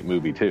great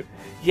movie too.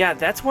 Yeah,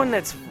 that's one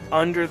that's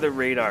under the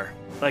radar.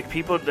 Like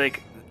people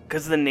like,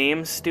 because the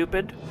name's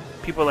stupid,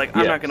 people are like,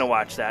 I'm not gonna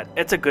watch that.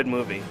 It's a good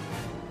movie.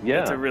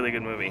 Yeah, it's a really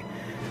good movie.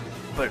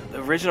 But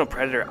the original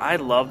Predator, I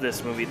love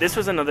this movie. This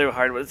was another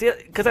hard one.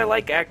 Because I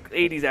like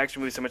 80s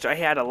action movies so much, I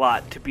had a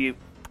lot to be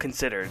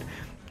considered.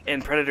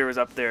 And Predator was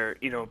up there,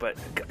 you know, but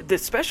the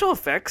special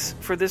effects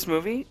for this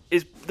movie,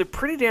 they're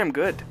pretty damn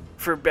good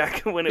for back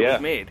when it was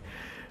made.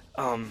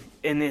 And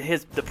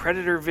the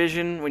Predator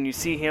vision, when you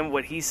see him,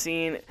 what he's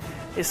seeing,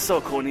 is so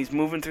cool. And he's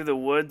moving through the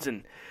woods.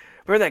 And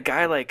remember that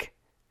guy, like,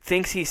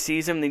 thinks he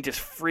sees him, and he just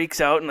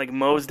freaks out and, like,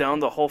 mows down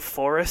the whole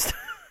forest?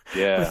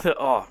 Yeah.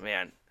 Oh,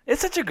 man.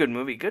 It's such a good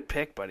movie. Good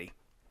pick, buddy.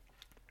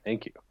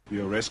 Thank you.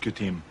 We're a rescue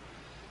team,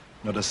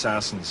 not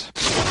assassins.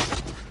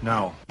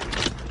 Now,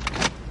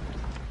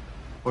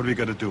 what do we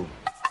gotta do?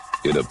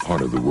 In a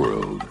part of the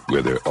world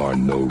where there are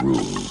no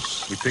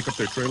rules. We pick up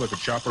their trail like a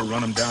chopper,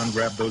 run them down,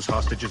 grab those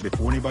hostages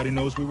before anybody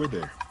knows we were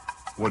there.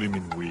 What do you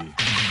mean we?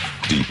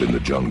 Deep in the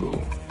jungle,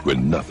 where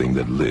nothing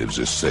that lives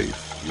is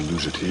safe. You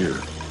lose it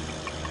here,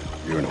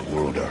 you're in a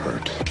world of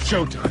hurt.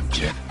 Showtime,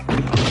 kid.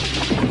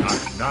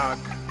 Knock, knock.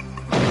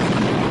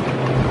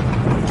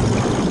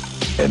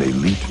 An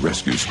elite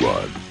rescue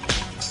squad.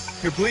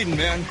 You're bleeding,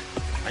 man.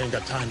 I ain't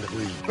got time to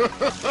bleed.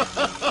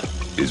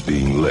 Is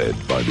being led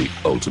by the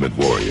ultimate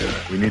warrior.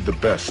 We need the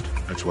best.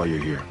 That's why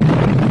you're here.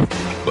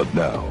 But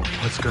now,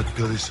 what's got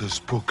Billy so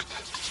spooked?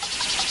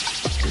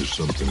 There's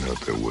something out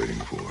there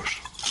waiting for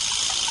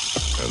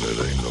us. And it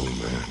ain't no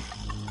man.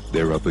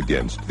 They're up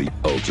against the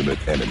ultimate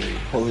enemy.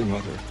 Holy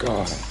Mother of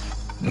God.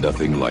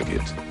 Nothing like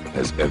it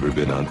has ever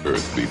been on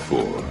Earth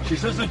before. She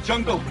says the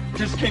jungle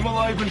just came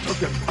alive and took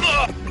him.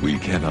 We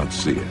cannot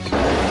see it.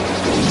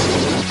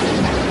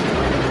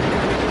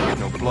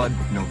 No blood,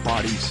 no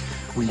bodies.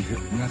 We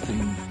hit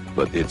nothing.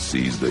 But it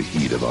sees the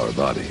heat of our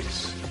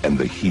bodies and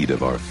the heat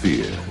of our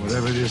fear.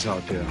 Whatever it is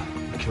out there,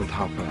 it killed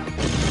Hopper.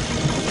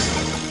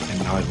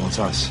 And now it wants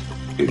us.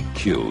 It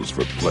kills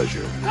for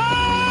pleasure.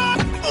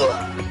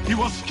 He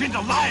was skinned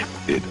alive!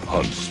 It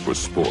hunts for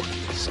sport.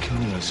 It's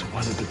killing us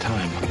one at a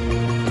time.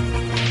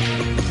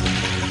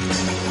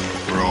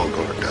 We're all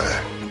gonna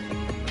die.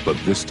 But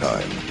this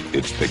time,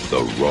 it's picked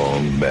the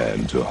wrong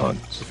man to hunt.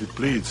 If it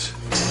bleeds,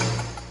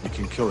 we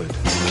can kill it.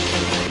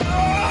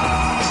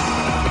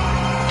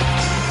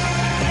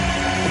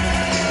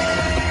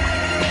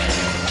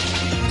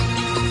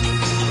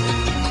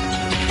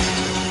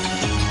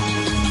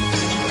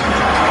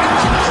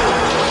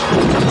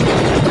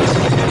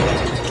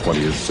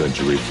 20th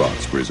Century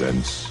Fox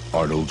presents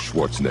Arnold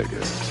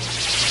Schwarzenegger.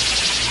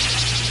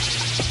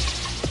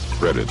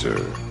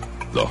 Predator.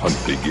 The hunt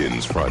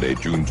begins Friday,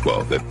 June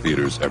 12th at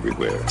theaters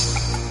everywhere.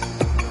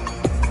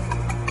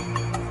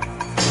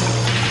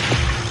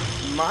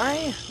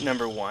 My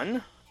number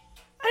one,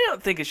 I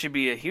don't think it should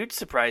be a huge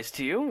surprise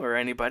to you or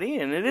anybody,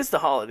 and it is the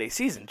holiday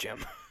season,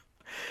 Jim.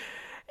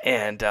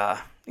 And,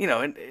 you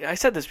know, I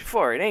said this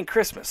before, it ain't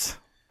Christmas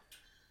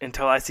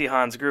until I see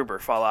Hans Gruber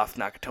fall off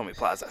Nakatomi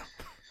Plaza.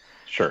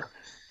 Sure.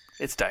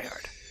 It's Die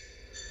Hard.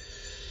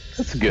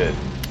 That's good.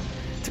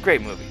 It's a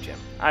great movie, Jim.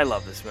 I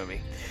love this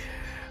movie.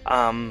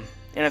 And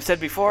I've said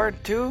before,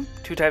 two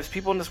types of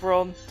people in this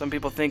world. Some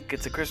people think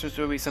it's a Christmas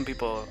movie, some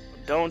people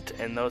don't,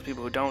 and those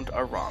people who don't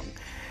are wrong.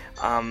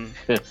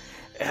 But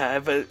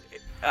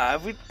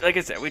like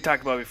I said, we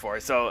talked about it before.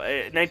 So,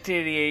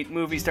 1988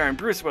 movie starring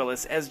Bruce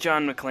Willis as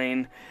John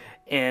McClane,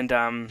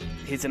 and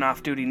he's an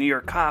off-duty New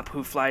York cop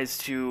who flies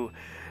to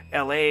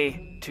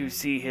L.A. to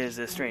see his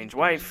estranged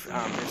wife.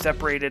 They're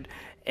separated,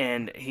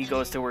 and he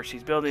goes to where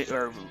she's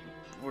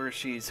where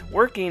she's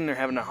working. They're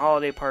having a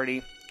holiday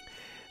party,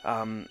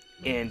 and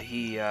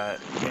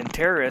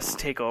terrorists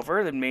take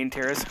over. The main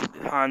terrorist,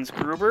 Hans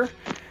Gruber.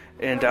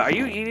 And are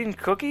you eating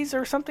cookies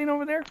or something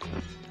over there?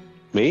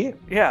 Me?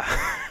 Yeah.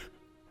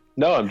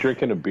 No, I'm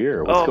drinking a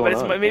beer. What's going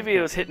on? Maybe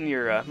it was hitting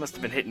your, must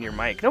have been hitting your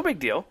mic. No big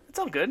deal. It's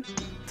all good.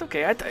 It's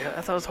okay. I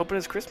thought I was hoping it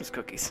was Christmas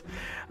cookies.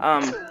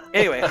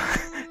 Anyway,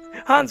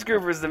 Hans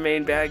Gruber is the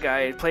main bad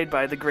guy, played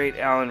by the great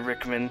Alan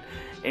Rickman,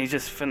 and he's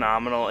just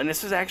phenomenal. And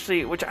this was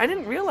actually, which I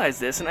didn't realize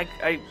this, and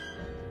I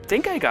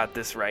think I got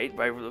this right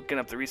by looking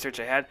up the research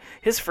I had.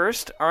 His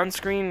first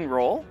on-screen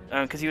role,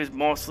 because he was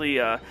mostly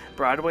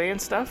Broadway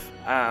and stuff.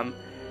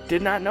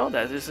 Did not know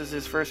that. This is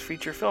his first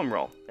feature film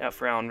role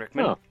for Alan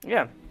Rickman. Oh.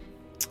 Yeah.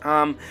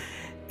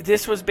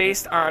 This was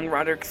based on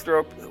Roderick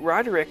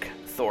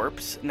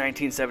Thorpe's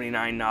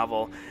 1979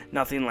 novel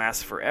Nothing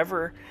Lasts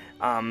Forever.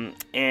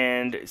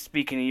 And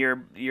speaking of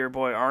your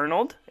boy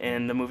Arnold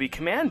and the movie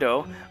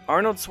Commando,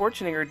 Arnold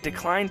Schwarzenegger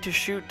declined to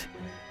shoot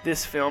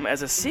this film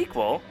as a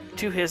sequel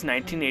to his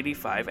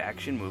 1985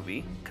 action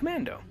movie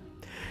Commando.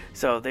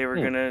 So they were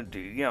gonna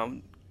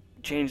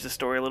change the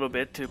story a little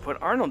bit to put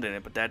Arnold in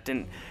it, but that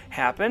didn't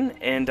happen.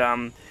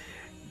 And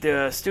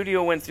the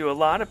studio went through a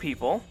lot of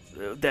people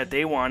that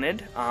they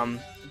wanted,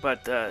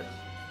 but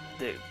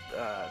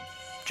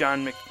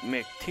John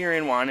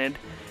McTiernan wanted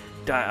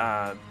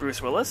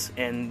Bruce Willis,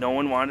 and no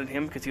one wanted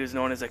him because he was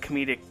known as a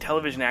comedic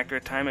television actor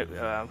at the time.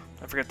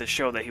 I forget the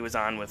show that he was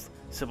on with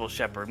Sybil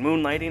Shepherd,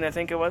 Moonlighting, I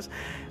think it was.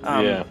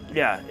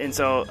 Yeah, and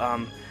so,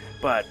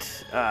 but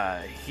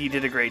he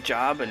did a great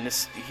job, and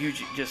this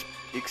just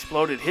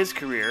exploded his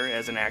career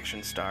as an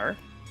action star.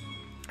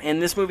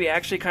 And this movie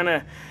actually kind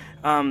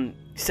of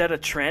set a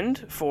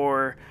trend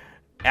for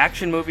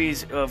action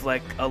movies of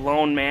like a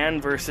lone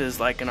man versus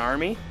like an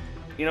army,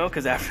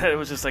 because after that it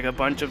was just like a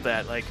bunch of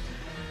that, like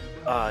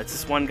it's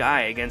this one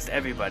guy against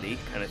everybody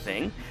kind of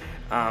thing.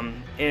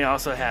 And it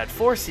also had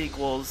 4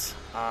 sequels.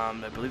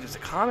 I believe there's a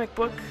comic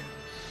book,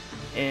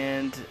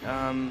 and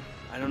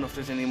I don't know if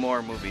there's any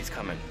more movies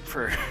coming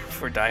for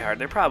Die Hard.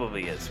 There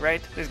probably is,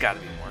 right? There's got to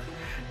be more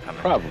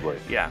coming. Probably.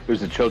 Yeah.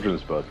 There's a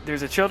children's book.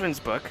 There's a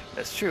children's book.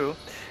 That's true.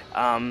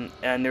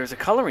 And there's a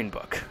coloring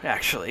book,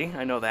 actually.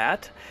 I know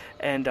that.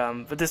 And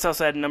but this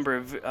also had a number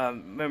of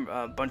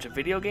a bunch of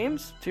video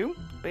games too,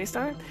 based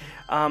on it.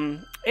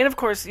 And of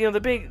course, the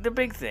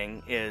big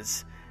thing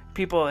is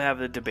people have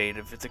the debate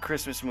if it's a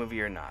Christmas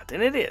movie or not,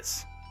 and it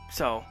is.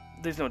 So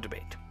there's no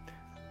debate.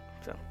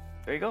 So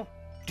there you go.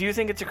 Do you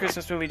think it's a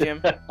Christmas movie,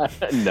 Jim?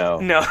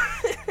 No. No.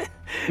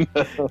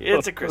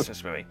 It's a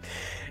Christmas movie.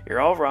 You're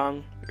all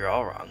wrong. You're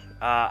all wrong.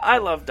 I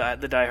love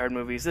the Die Hard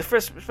movies,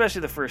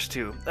 especially the first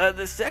 2.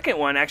 The second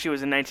one actually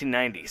was in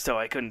 1990, so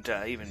I couldn't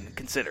even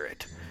consider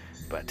it.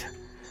 But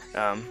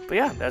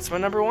yeah, that's my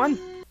number 1.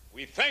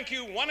 We thank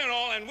you one and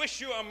all and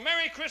wish you a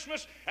Merry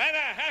Christmas and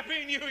a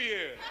Happy New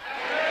Year.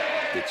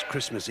 It's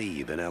Christmas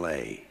Eve in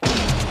L.A.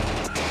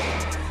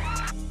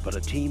 But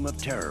a team of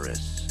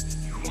terrorists...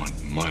 You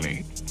want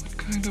money? What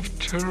kind of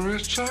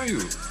terrorists are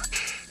you?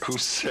 Who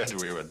said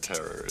we were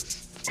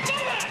terrorists?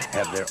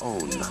 ...have their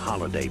own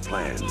holiday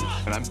plans.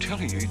 And I'm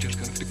telling you, you're just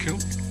gonna have to kill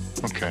me.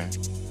 Okay.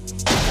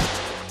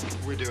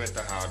 We do it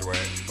the hard way.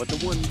 But the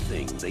one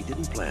thing they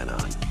didn't plan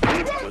on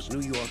was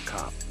New York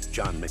cop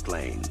John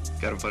McClane.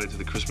 Got invited to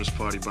the Christmas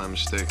party by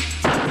mistake.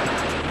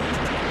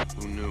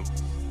 Who knew?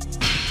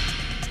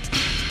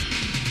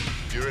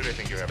 Do you really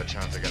think you have a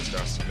chance against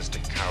us,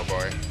 Mr.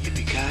 Cowboy?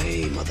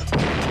 Yippee-ki-yay, mother...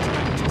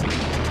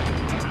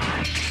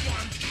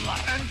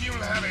 And you'll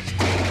have it.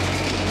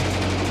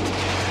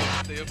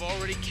 They have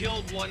already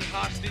killed one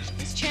hostage.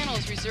 This channel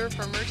is reserved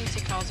for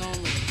emergency calls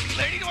only.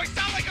 Lady, do I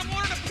sound like I'm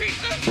ordering a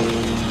pizza?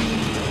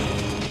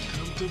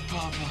 Come to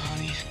Papa,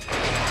 honey.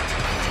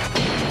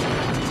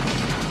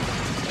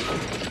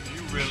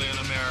 You really an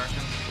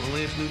American?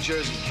 Only if New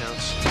Jersey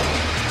counts.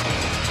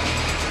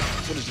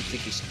 What does he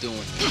think he's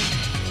doing?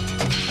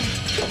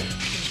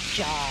 His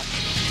job.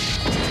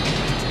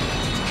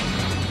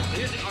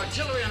 They're using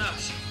artillery on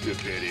us. Good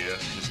idiot.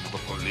 It's the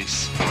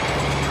police.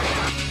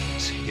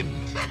 It's him.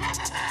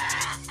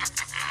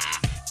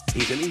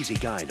 He's an easy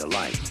guy to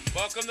like.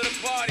 Welcome to the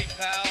party,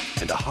 pal.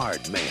 And a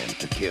hard man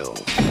to kill.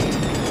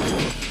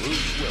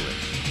 Bruce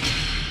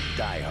Willis.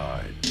 Die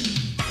Hard.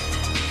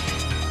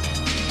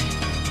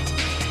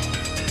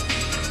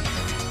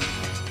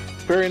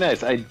 Very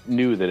nice. I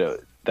knew that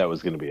that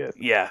was going to be it.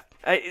 Yeah.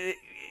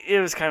 It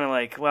was kind of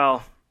like,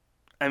 well,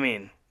 I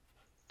mean...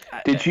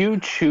 Did you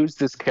choose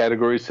this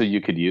category so you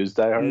could use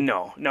Die Hard?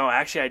 No,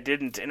 actually I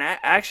didn't. And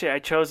I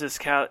chose this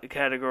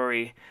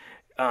category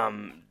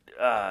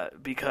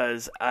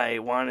because I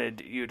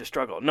wanted you to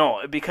struggle.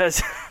 No,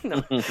 because...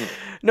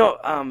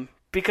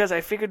 because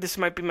I figured this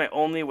might be my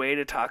only way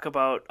to talk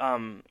about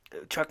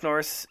Chuck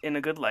Norris in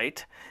a good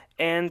light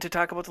and to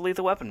talk about the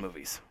Lethal Weapon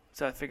movies.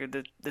 So I figured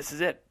that this is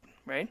it,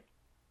 right?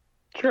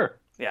 Sure.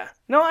 Yeah.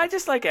 No, I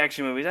just like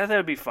action movies. I thought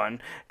it'd be fun.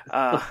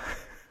 All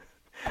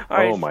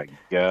right. Oh my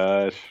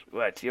gosh.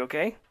 What, you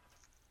okay?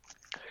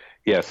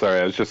 Yeah,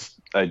 sorry. I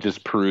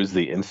just perused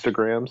the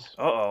Instagrams.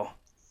 Uh-oh.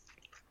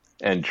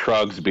 And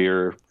Trog's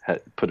Beer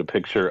had put a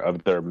picture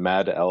of their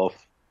Mad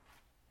Elf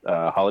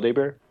holiday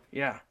beer.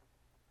 Yeah.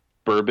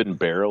 Bourbon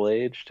barrel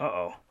aged.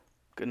 Uh-oh.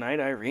 Good night,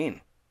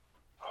 Irene.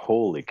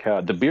 Holy cow.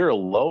 The beer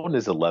alone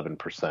is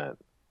 11%.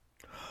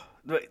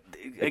 But,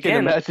 I can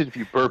imagine if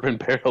you bourbon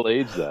barrel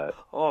age that.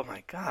 Oh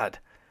my God.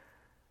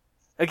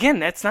 Again,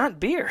 that's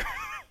not beer.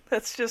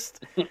 That's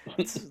just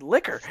it's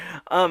liquor.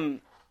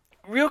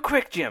 Real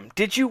quick, Jim,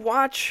 did you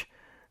watch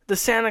the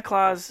Santa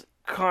Claus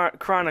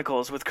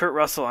Chronicles with Kurt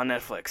Russell on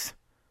Netflix?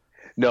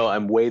 No,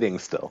 I'm waiting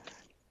still.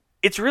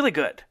 It's really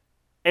good.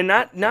 And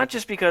not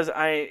just because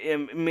I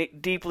am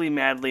deeply,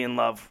 madly in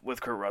love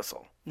with Kurt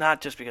Russell.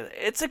 Not just because.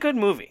 It's a good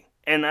movie.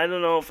 And I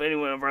don't know if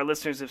anyone of our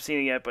listeners have seen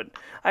it yet, but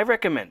I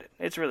recommend it.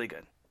 It's really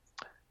good.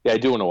 Yeah, I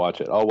do want to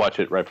watch it. I'll watch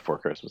it right before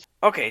Christmas.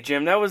 Okay,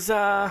 Jim, that was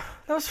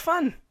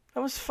fun.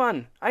 That was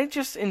fun. I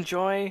just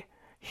enjoy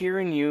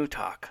hearing you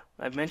talk.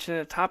 I've mentioned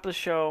it at the top of the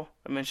show.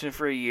 I mentioned it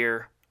for a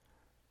year,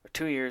 or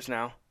 2 years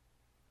now,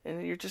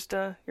 and you're just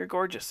you're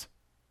gorgeous.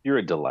 You're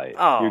a delight.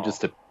 Oh.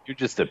 You're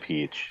just a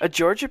peach. A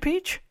Georgia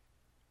peach?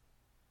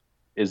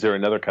 Is there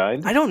another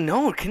kind? I don't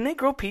know. Can they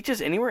grow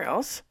peaches anywhere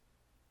else?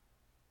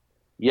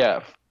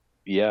 Yeah,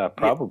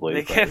 probably.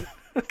 They can.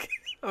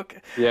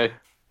 Okay. Yeah.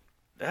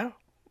 Yeah.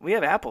 We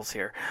have apples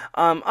here.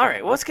 All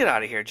right, well, let's get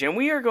out of here, Jim.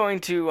 We are going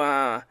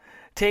to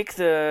take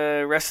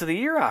the rest of the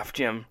year off,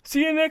 Jim.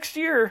 See you next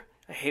year.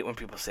 I hate when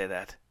people say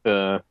that.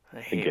 I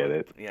get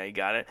it. Yeah, you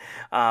got it.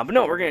 But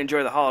no, we're going to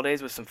enjoy the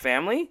holidays with some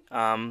family.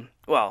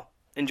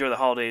 Enjoy the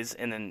holidays,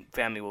 and then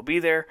family will be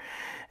there.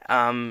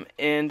 And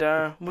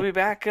we'll be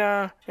back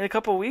in a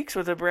couple of weeks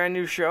with a brand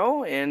new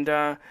show. And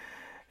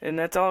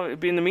that's all.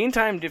 In the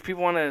meantime, if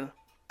people want to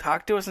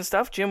talk to us and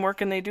stuff, Jim, where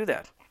can they do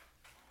that?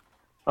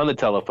 On the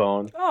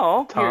telephone.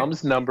 Oh.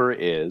 Tom's number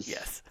is...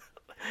 Yes.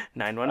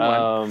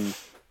 911.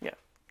 Yeah.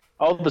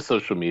 All the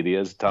social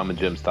medias, Tom and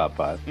Jim's Top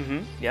 5. Mm-hmm.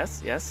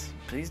 Yes.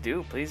 Please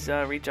do. Please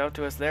reach out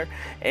to us there.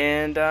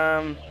 And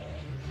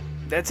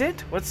that's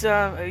it. What's you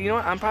know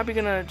what? I'm probably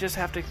going to just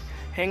have to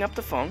hang up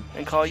the phone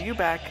and call you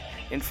back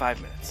in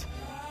 5 minutes.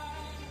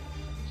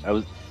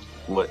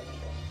 What?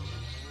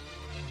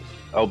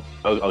 Oh,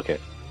 okay.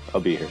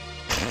 I'll be here.